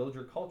 You build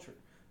your culture.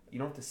 You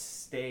don't have to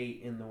stay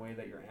in the way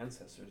that your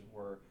ancestors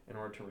were in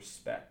order to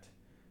respect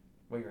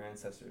what your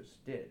ancestors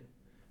did.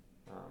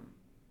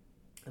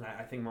 And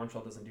I think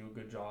Montreal doesn't do a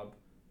good job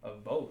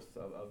of both,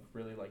 of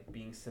really like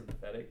being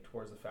sympathetic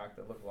towards the fact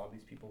that, look, a lot of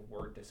these people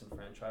were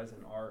disenfranchised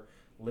and are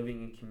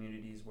living in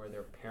communities where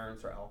their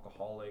parents are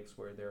alcoholics,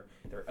 where their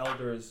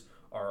elders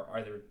are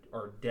either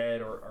dead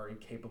or are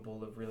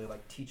incapable of really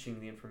like teaching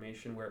the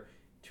information, where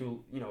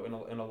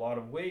in a lot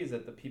of ways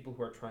that the people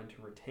who are trying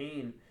to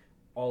retain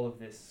all of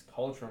this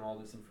culture and all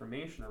this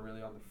information are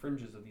really on the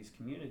fringes of these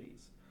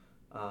communities.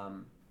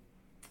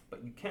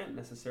 But you can't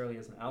necessarily,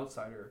 as an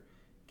outsider,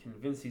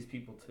 convince these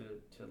people to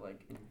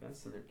like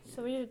invest in their community.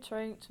 So what you're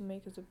trying to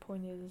make as a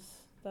point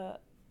is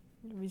that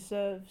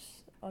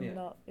reserves are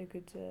not a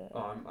good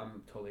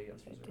I'm totally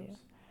against reserves. idea.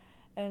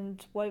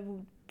 And what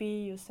would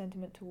be your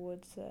sentiment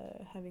towards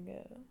having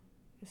a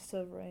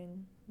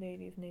sovereign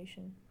native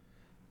nation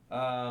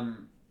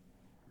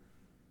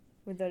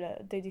with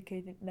a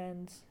dedicated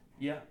lands?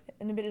 Yeah.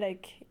 And a bit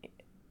like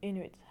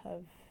Inuit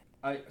have.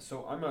 I'm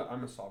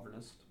a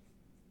sovereignist.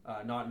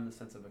 Not in the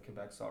sense of a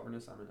Quebec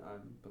sovereignist. I'm a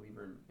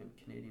believer in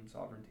Canadian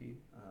sovereignty.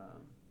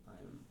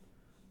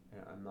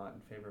 I'm not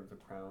in favor of the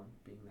Crown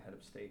being the head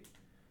of state.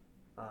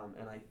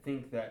 And I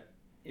think that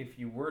if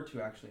you were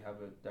to actually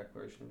have a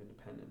Declaration of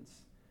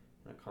Independence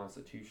and a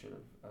Constitution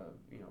of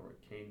a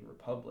Canadian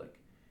Republic,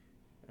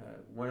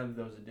 one of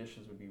those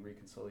additions would be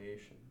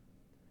reconciliation.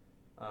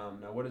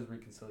 Now, what does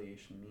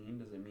reconciliation mean?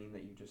 Does it mean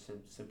that you just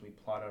simply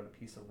plot out a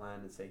piece of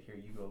land and say, here,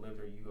 you go live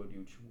there, you go do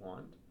what you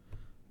want?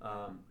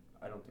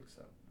 I don't think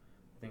so.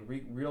 I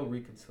think real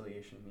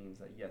reconciliation means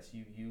that, yes,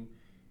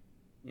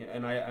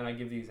 and I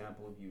give the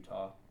example of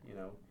Utah.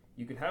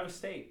 You can have a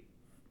state,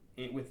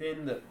 you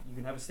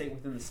can have a state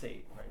within the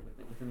state, right?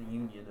 Within the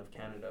Union of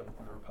Canada,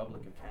 within the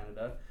Republic of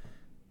Canada,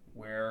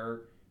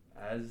 where,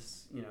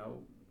 as you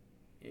know,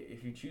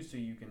 if you choose to,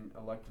 you can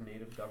elect a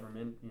native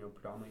government,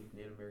 predominantly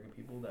Native American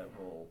people that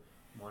will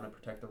want to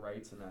protect the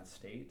rights in that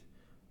state.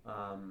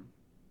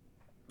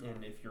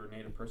 And if you're a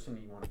native person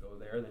and you want to go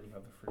there, then you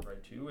have the free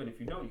right to. And if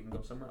you don't, you can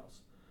go somewhere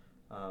else.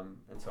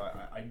 And so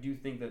I do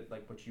think that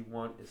like what you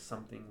want is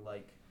something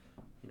like,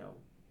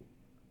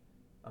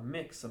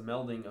 a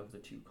melding of the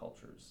two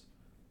cultures,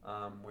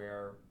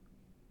 where,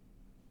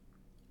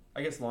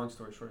 I guess long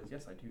story short is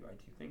yes, I do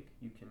think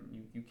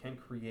you can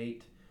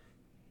create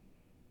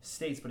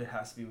states, but it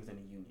has to be within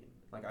a union.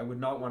 Like I would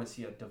not want to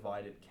see a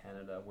divided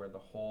Canada where the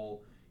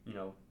whole,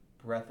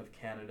 breadth of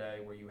Canada,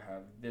 where you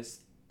have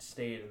this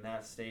state and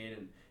that state,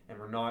 and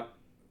we're not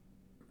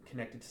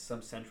connected to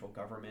some central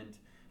government,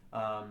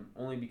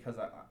 only because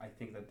I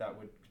think that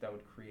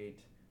would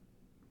create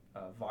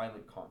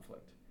violent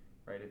conflict,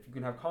 right? If you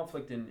can have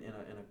conflict in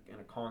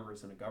a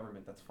Congress and a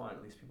government, that's fine.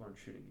 At least people aren't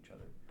shooting each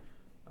other.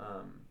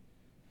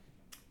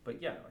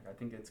 But yeah, like I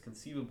think it's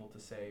conceivable to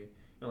say,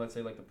 let's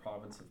say like the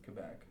province of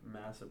Quebec,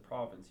 massive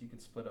province, you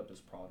could split up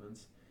this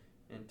province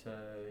into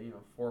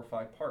 4 or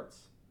 5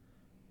 parts,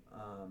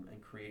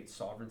 and create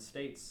sovereign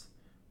states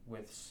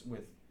with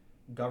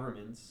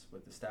governments,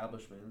 with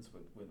establishments,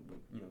 with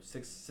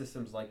 6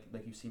 systems like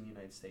you see in the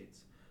United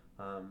States.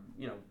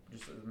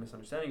 Just a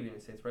misunderstanding of the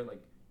United States, right?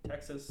 Like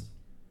Texas,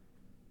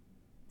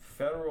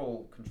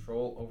 federal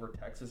control over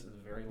Texas is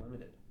very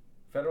limited.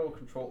 Federal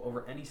control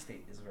over any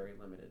state is very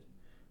limited.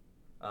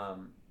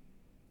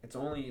 It's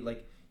only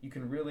like you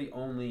can really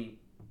only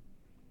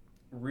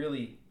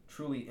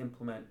truly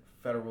implement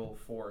federal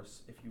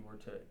force if you were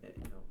to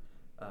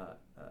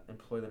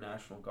employ the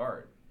National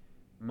Guard.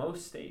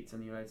 Most states in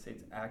the United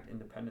States act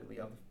independently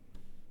of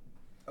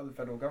the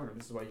federal government.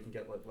 This is why you can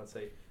get, let's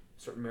say,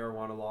 certain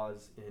marijuana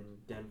laws in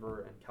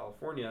Denver and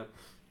California,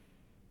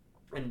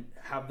 and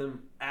have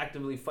them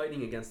actively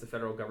fighting against the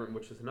federal government,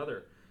 which is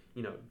another,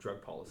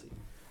 drug policy.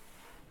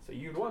 So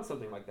you'd want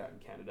something like that in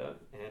Canada,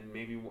 and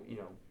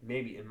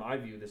maybe in my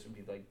view, this would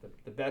be like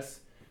the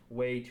best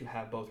way to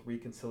have both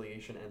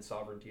reconciliation and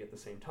sovereignty at the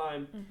same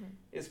time,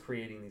 is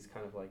creating these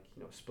kind of like,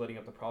 splitting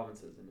up the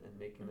provinces and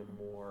making them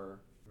more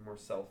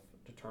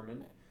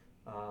self-determined,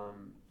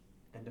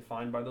 and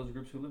defined by those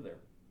groups who live there,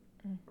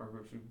 or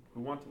groups who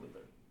want to live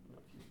there.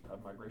 If you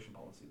have migration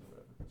policies or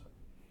whatever. So.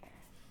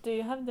 Do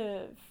you have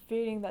the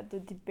feeling that the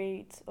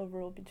debate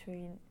overall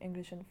between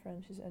English and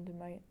French is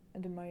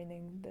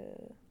undermining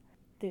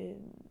the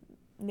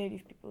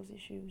native people's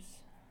issues?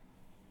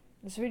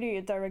 It's really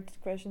a direct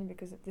question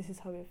because this is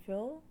how you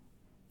feel,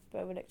 but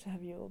I would like to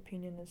have your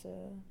opinion as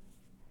a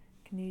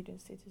Canadian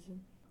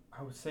citizen.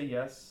 I would say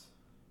yes.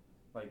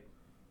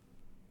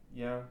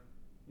 Yeah,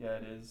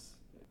 it is.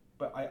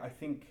 But I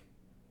think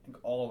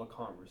all the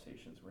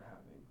conversations we're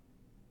having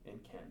in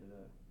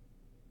Canada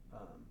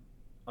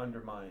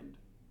undermine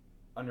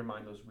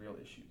those real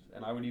issues.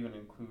 And I would even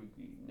include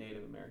the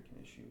Native American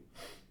issue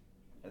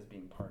as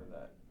being part of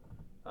that.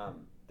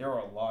 There are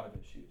a lot of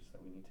issues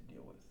that we need to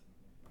deal with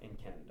in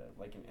Canada,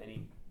 like in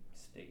any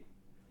state.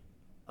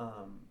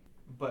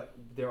 But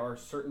there are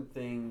certain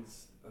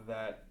things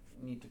that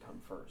need to come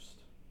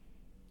first,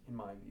 in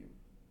my view.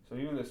 So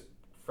even this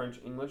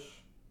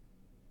French-English,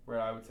 where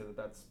I would say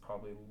that's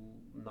probably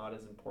not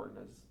as important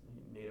as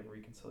native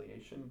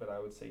reconciliation, but I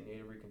would say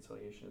native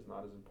reconciliation is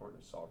not as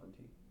important as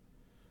sovereignty.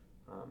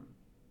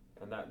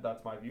 And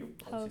that's my view.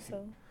 How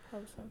so?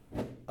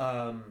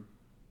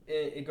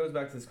 It goes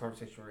back to this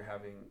conversation we were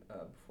having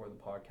before the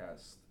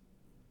podcast.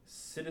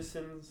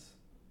 Citizens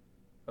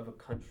of a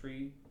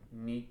country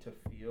need to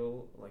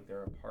feel like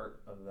they're a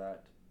part of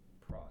that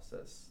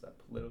process, that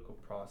political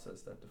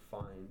process that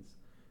defines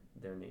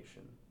their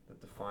nation,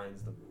 that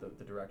defines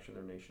the direction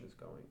their nation is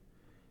going.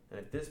 And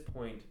at this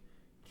point,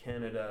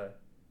 Canada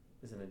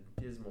is in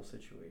a dismal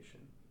situation.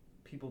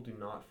 People do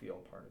not feel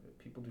part of it.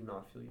 People do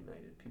not feel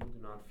united. People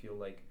do not feel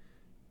like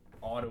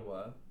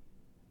Ottawa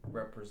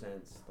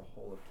represents the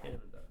whole of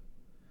Canada.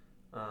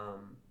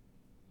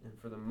 And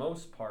for the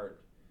most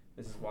part,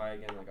 this is why,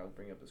 again, I was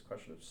bringing up this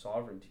question of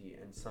sovereignty,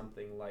 and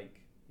something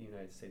like the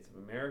United States of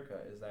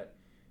America is that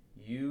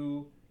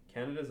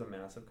Canada is a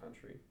massive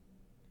country.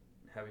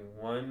 Having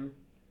one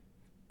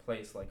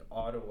place like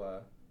Ottawa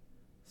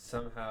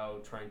somehow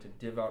trying to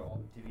divvy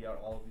out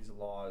all of these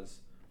laws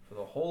for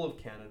the whole of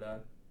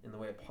Canada in the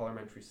way a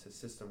parliamentary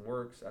system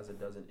works, as it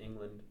does in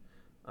England,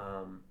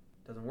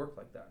 doesn't work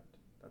like that.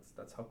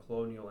 That's how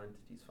colonial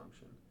entities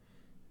function.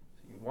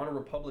 So you want a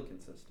republican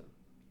system.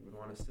 You would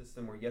want a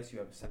system where, yes, you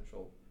have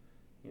essential,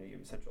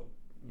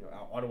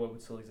 Ottawa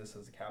would still exist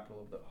as the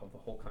capital of the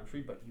whole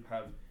country, but you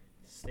have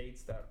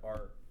states that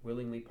are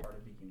willingly part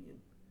of the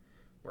union,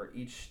 where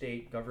each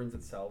state governs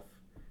itself,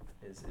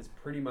 is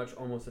pretty much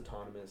almost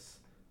autonomous,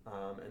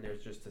 and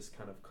there's just this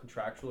kind of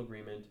contractual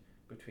agreement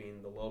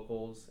between the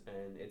locals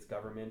and its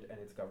government and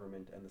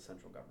the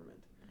central government.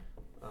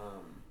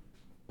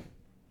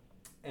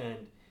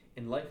 And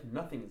in life,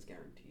 nothing is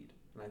guaranteed.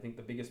 And I think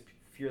the biggest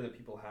fear that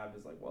people have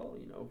is like, well,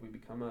 if we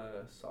become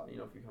a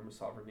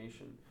sovereign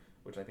nation,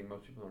 which I think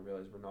most people don't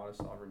realize we're not a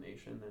sovereign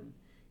nation, then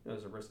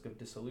there's a risk of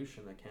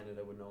dissolution that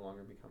Canada would no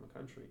longer become a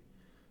country,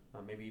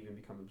 maybe even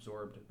become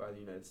absorbed by the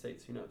United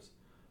States. Who knows?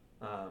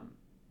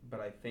 But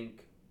I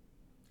think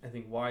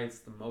why it's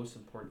the most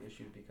important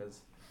issue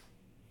because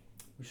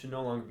we should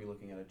no longer be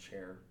looking at a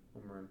chair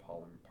when we're in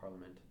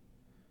Parliament.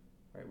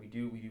 Right? We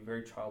do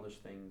very childish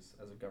things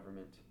as a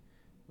government.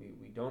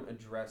 We don't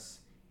address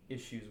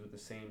issues with the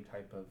same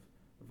type of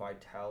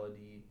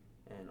vitality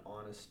and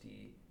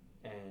honesty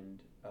and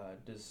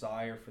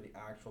desire for the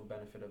actual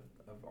benefit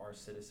of our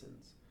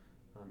citizens.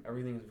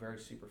 Everything is very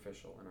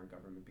superficial in our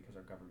government because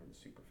our government is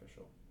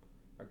superficial.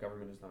 Our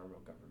government is not a real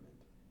government.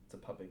 It's a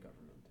puppet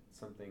government. It's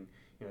something,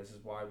 this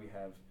is why we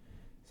have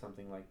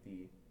something like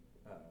the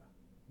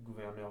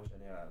gouverneur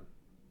général,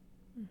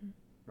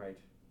 right?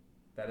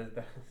 It's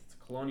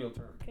a colonial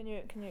term. Can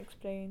you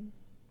explain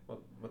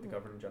what the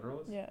Governor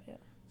General is? Yeah.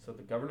 So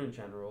the Governor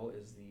General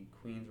is the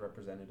Queen's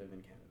representative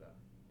in Canada.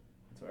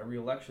 And so every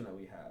election that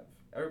we have,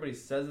 everybody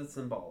says it's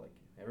symbolic.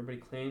 Everybody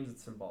claims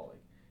it's symbolic.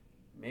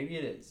 Maybe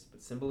it is,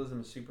 but symbolism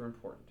is super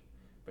important.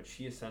 But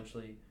she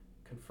essentially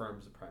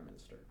confirms the Prime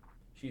Minister.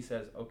 She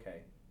says,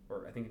 okay,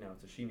 or I think now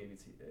it's a she, maybe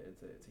it's a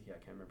he, I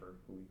can't remember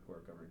who our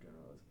Governor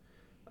General is.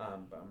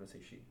 But I'm going to say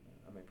she.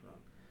 I might be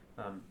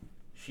wrong.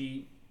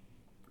 She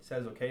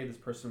says, okay, this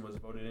person was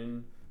voted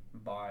in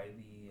by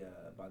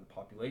the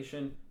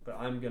population, but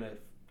I'm going to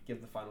give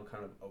the final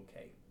kind of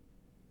okay.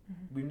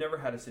 We've never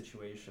had a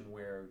situation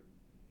where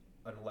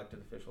an elected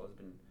official has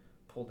been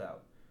pulled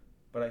out.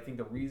 But I think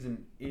the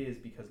reason is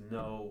because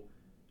no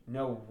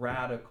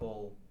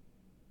radical,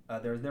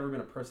 there's never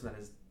been a person that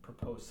has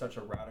proposed such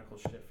a radical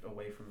shift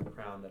away from the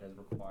crown that has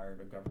required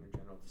a Governor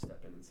General to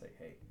step in and say,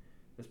 hey,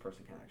 this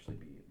person can actually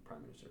be the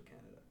Prime Minister of Canada.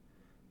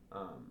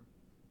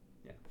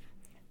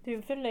 Do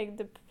you feel like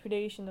the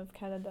population of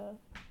Canada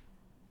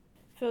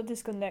feel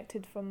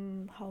disconnected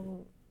from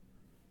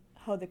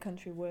how the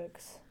country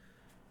works?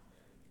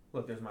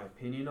 Look, there's my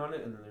opinion on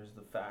it, and then there's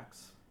the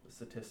facts, the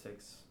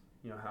statistics.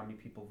 How many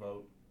people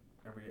vote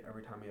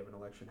every time we have an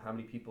election? How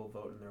many people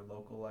vote in their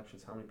local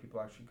elections? How many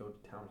people actually go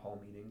to town hall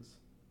meetings?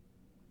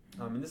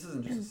 And this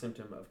isn't just a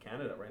symptom of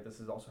Canada, right? This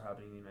is also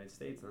happening in the United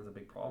States, and that's a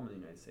big problem in the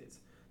United States.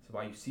 So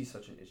why you see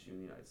such an issue in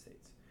the United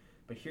States.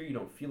 But here you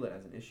don't feel it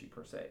as an issue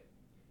per se.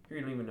 Here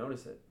you don't even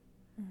notice it,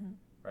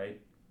 right?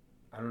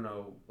 I don't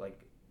know,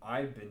 like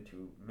I've been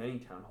to many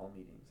town hall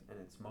meetings, and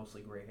it's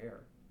mostly gray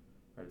hair,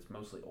 right? It's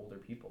mostly older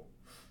people.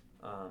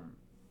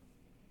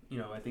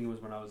 I think it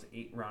was when I was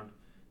around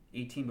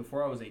 18,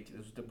 before I was 18, it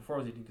was before I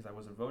was 18 because I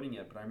wasn't voting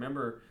yet, but I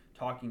remember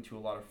talking to a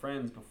lot of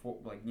friends before,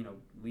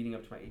 leading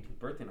up to my 18th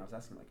birthday, and I was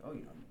asking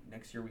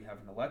next year we have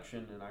an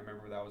election, and I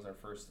remember that was our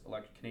first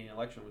Canadian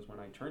election was when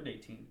I turned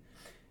 18,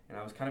 and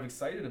I was kind of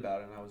excited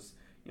about it, and I was,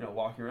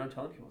 walking around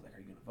telling people, are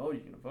you going to vote? Are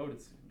you going to vote?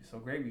 It's going to be so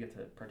great. We get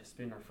to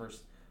participate in our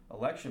first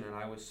election, and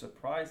I was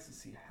surprised to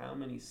see how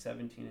many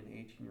 17 and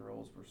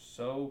 18-year-olds were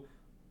so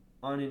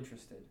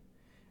uninterested.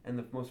 And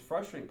the most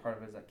frustrating part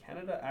of it is that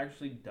Canada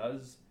actually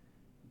does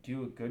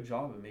do a good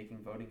job of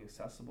making voting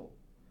accessible,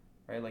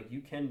 right? Like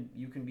you can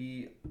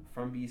be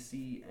from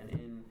BC and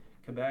in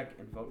Quebec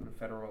and vote in a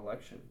federal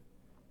election.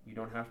 You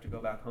don't have to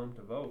go back home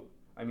to vote.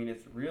 I mean,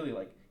 it's really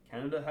like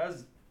Canada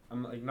has,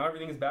 not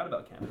everything is bad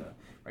about Canada,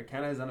 right?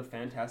 Canada has done a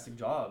fantastic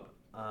job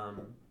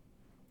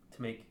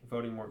to make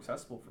voting more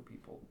accessible for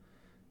people,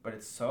 but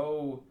it's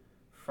so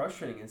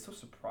frustrating and so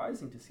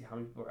surprising to see how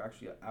many people are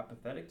actually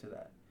apathetic to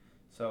that.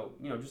 So,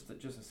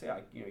 just to say,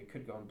 you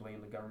could go and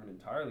blame the government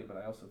entirely, but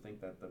I also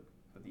think that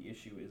the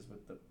issue is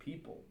with the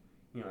people,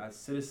 as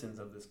citizens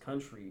of this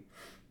country,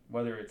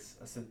 whether it's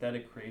a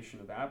synthetic creation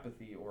of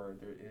apathy or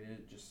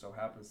it just so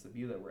happens to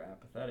be that we're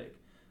apathetic.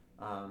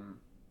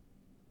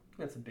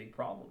 That's a big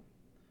problem.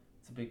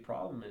 It's a big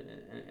problem,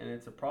 and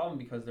it's a problem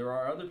because there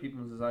are other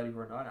people in society who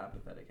are not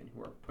apathetic and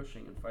who are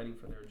pushing and fighting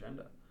for their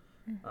agenda.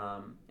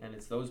 And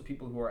it's those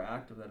people who are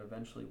active that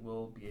eventually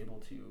will be able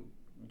to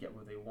get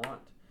what they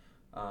want.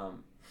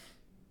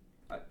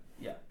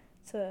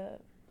 So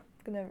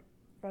I'm gonna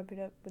wrap it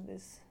up with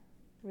this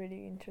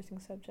really interesting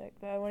subject,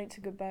 but I wanted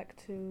to go back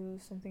to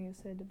something you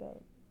said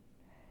about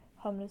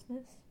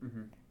homelessness,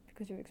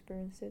 because you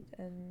experienced it,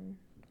 and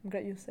I'm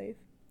glad you're safe.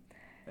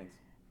 Thanks.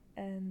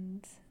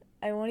 And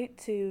I wanted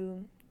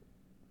to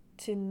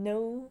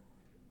know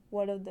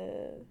what are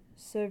the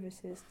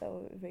services that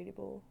are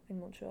available in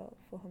Montreal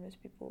for homeless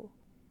people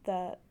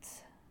that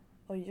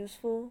are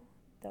useful,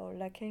 that are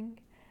lacking,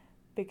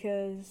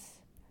 because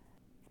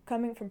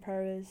coming from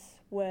Paris,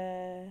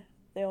 where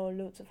there are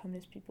loads of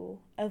homeless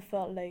people, I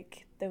felt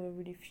like there were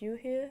really few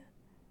here,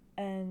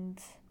 and...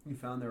 You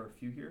found there were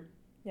few here?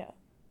 Yeah.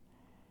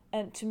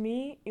 And to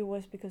me, it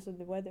was because of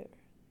the weather,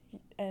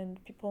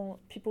 and people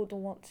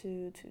don't want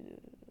to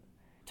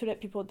let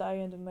people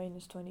die under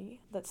 -20.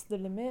 That's the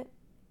limit,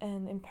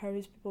 and in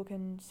Paris, people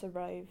can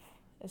survive.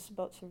 It's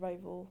about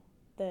survival.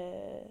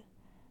 There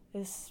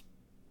is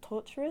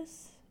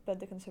torturous, but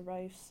they can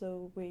survive,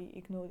 so we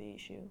ignore the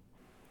issue.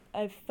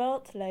 I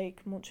felt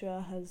like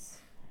Montreal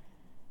has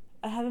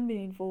I haven't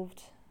been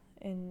involved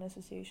in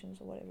associations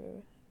or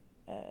whatever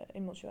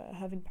in Montreal. I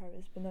have in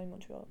Paris, but not in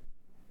Montreal.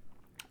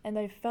 And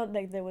I felt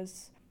like there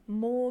was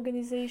more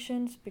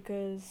organizations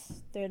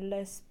because there are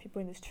less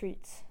people in the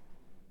streets.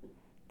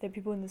 There are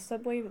people in the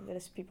subway, but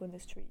there's people in the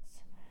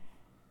streets.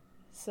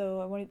 So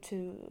I wanted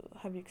to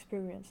have the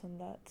experience on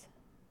that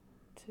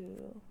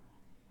to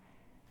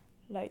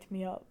light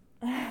me up.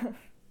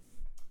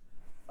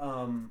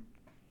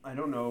 I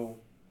don't know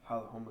how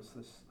the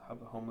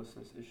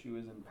homelessness issue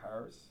is in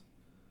Paris.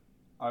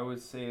 I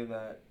would say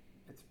that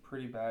it's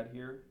pretty bad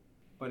here,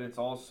 but it's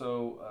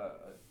also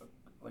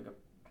like a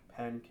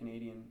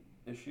pan-Canadian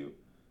issue.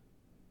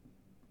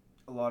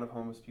 A lot of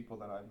homeless people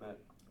that I've met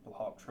will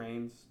hop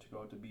trains to go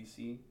out to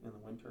BC in the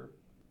winter.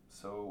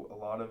 So a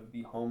lot of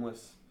the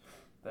homeless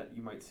that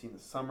you might see in the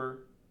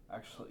summer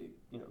actually,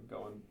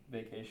 go on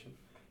vacation,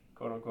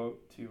 quote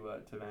unquote, to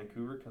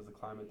Vancouver because the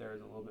climate there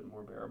is a little bit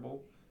more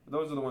bearable. But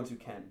those are the ones who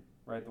can,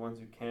 right? The ones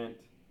who can't.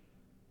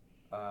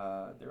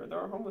 There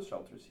are homeless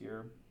shelters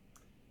here.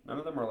 None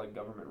of them are like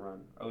government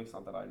run, or at least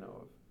not that I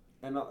know of.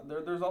 And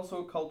there's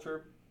also a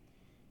culture.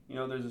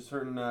 There's a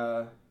certain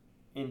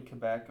in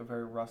Quebec a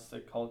very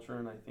rustic culture,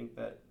 and I think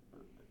that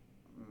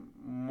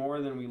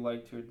more than we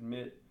like to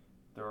admit,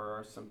 there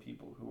are some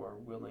people who are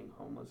willing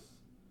homeless,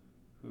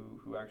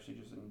 who actually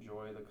just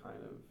enjoy the kind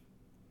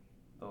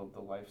of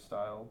the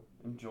lifestyle,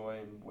 enjoy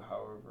and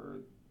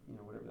however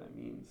whatever that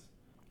means.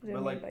 What do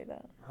you mean by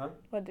that? Huh?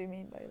 What do you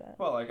mean by that?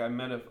 Well, like I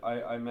met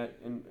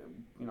in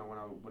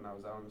when I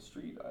was out on the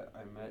street,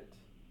 I met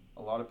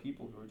a lot of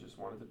people who just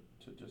wanted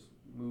to just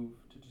move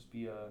to just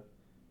be a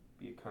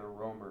kind of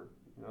roamer.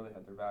 They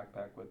had their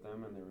backpack with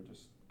them and they were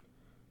just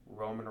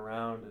roaming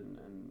around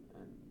and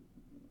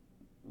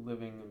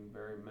living in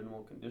very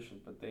minimal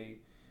conditions. But they,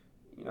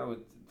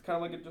 it's kind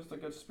of like just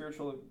like a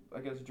spiritual, I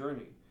guess,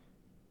 journey.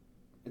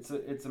 It's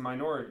a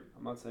minority.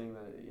 I'm not saying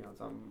that it's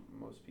not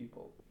most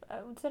people.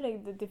 I would say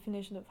like the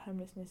definition of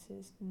homelessness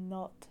is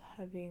not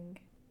having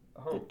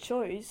the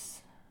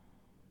choice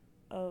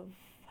of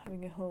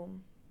having a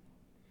home.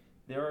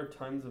 There are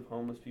tons of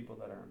homeless people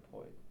that are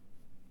employed.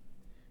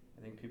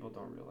 I think people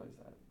don't realize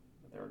that.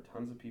 But there are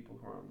tons of people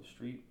who are on the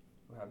street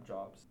who have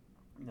jobs.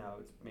 Now,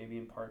 it's maybe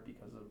in part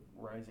because of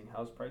rising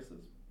house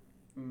prices.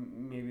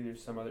 Maybe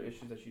there's some other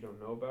issues that you don't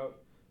know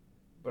about.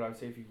 But I would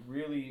say if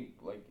we're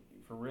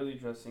really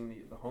addressing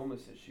the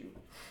homeless issue,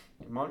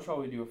 in Montreal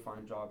we do a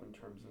fine job in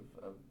terms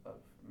of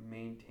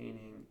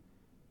maintaining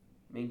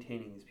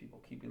these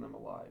people, keeping them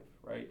alive,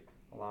 right?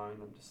 Allowing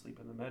them to sleep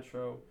in the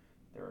metro.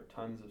 There are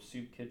tons of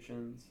soup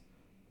kitchens.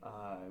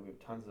 We have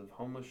tons of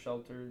homeless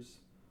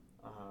shelters.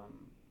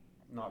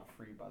 Not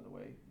free, by the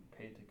way. You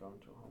pay to go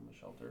into a homeless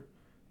shelter.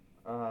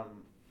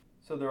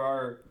 So there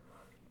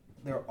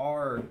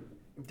are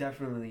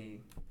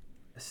definitely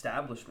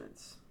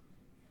establishments,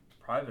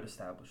 private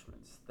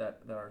establishments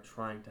that are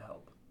trying to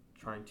help,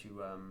 trying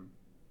to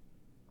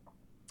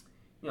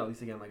at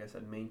least again, like I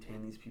said,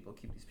 maintain these people,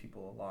 keep these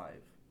people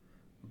alive.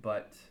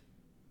 But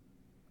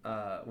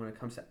when it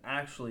comes to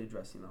actually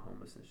addressing the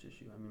homelessness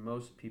issue, I mean,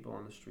 most people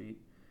on the street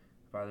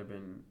have either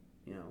been,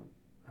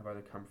 have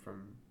either come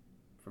from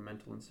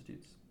mental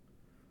institutes.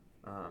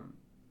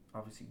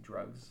 Obviously,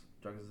 drugs.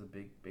 Drugs is a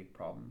big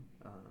problem.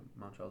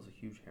 Montreal is a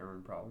huge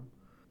heroin problem.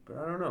 But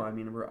I don't know. I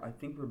mean, I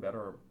think we're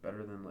better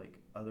than like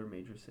other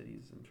major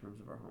cities in terms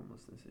of our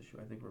homelessness issue.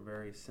 I think we're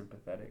very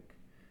sympathetic.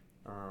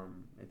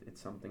 It's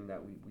something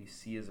that we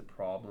see as a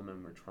problem,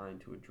 and we're trying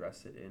to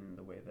address it in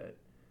the way that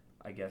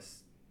I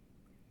guess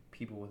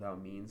people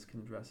without means can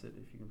address it,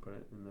 if you can put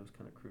it in those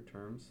kind of crude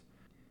terms.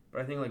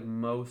 But I think like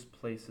most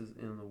places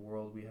in the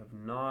world, we have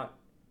not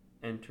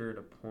entered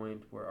a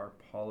point where our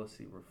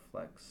policy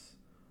reflects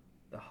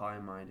the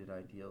high-minded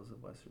ideals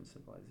of Western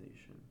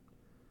civilization.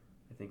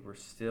 I think we're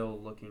still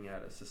looking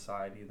at a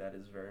society that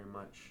is very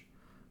much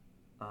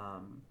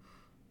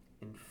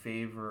in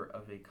favor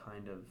of a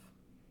kind of,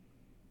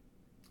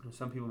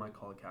 some people might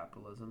call it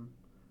capitalism.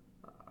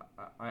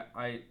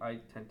 I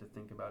tend to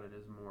think about it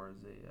as more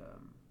as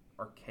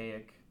a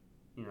archaic,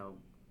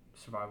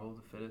 survival of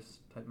the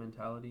fittest type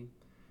mentality.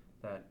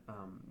 That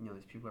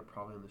these people are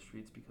probably on the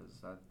streets because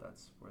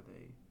that's where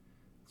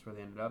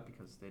they ended up,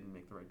 because they didn't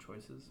make the right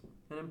choices.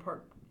 And in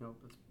part,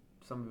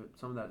 some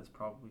of that is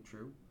probably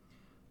true.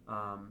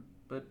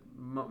 But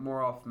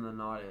more often than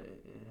not,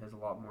 it has a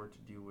lot more to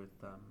do with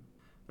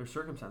their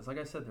circumstance. Like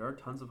I said, there are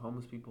tons of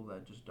homeless people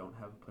that just don't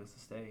have a place to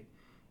stay.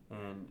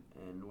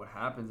 And what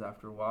happens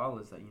after a while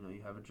is that,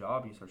 you have a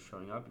job, you start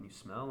showing up and you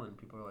smell, and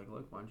people are like,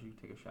 look, why don't you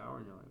take a shower?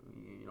 And you're like,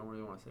 you don't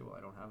really want to say, well,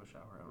 I don't have a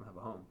shower, I don't have a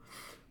home,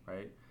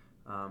 right?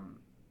 I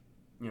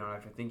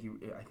think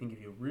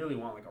if you really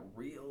want like a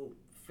real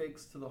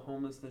fix to the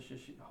homelessness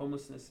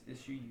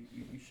issue,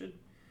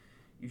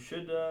 you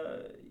should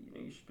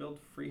build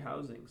free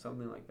housing,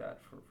 something like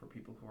that for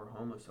people who are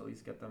homeless. At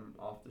least get them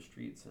off the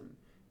streets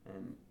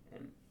and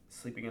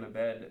sleeping in a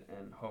bed,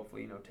 and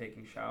hopefully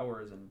taking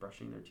showers and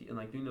brushing their teeth and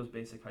like doing those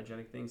basic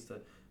hygienic things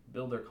to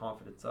build their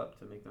confidence up,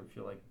 to make them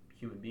feel like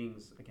human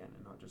beings again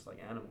and not just like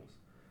animals.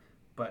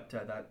 But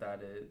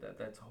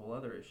that's a whole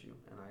other issue,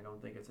 and I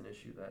don't think it's an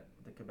issue that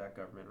the Quebec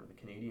government or the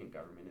Canadian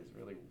government is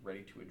really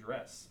ready to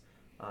address.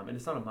 And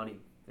it's not a money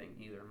thing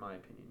either, in my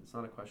opinion. It's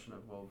not a question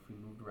of, well, if we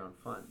moved around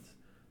funds.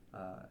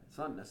 It's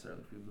not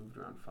necessarily if we moved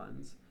around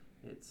funds.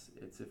 It's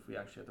if we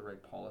actually had the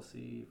right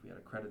policy, if we had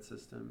a credit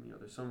system.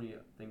 There's so many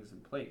things in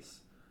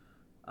place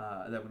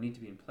that would need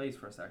to be in place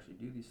for us to actually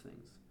do these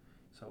things.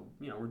 So,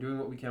 we're doing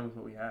what we can with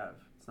what we have.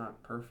 It's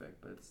not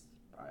perfect, but it's,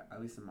 at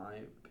least in my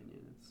opinion,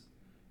 it's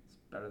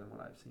better than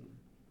what I've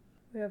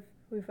seen.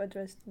 We've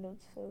addressed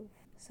lots of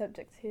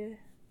subjects here.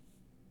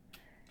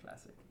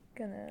 Classic.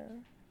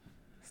 Gonna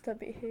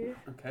stop it here.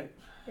 Okay.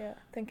 Yeah.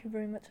 Thank you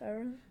very much,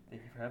 Aaron.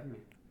 Thank you for having me.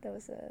 That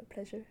was a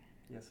pleasure.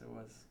 Yes, it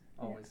was.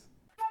 Always.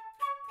 Yeah.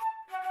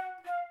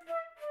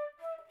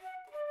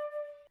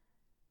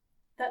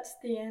 That's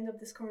the end of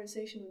this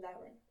conversation with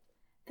Aaron.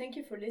 Thank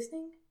you for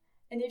listening,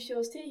 and if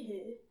you're still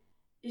here,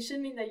 it should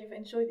mean that you've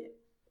enjoyed it.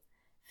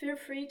 Feel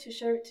free to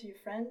share it to your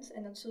friends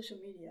and on social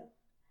media.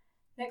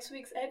 Next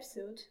week's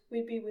episode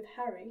will be with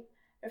Harry,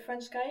 a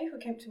French guy who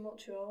came to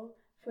Montreal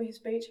for his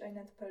bachelor in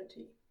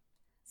anthropology.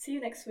 See you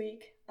next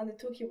week on the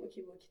Talkie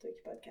Walkie Walkie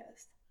Talkie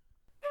podcast.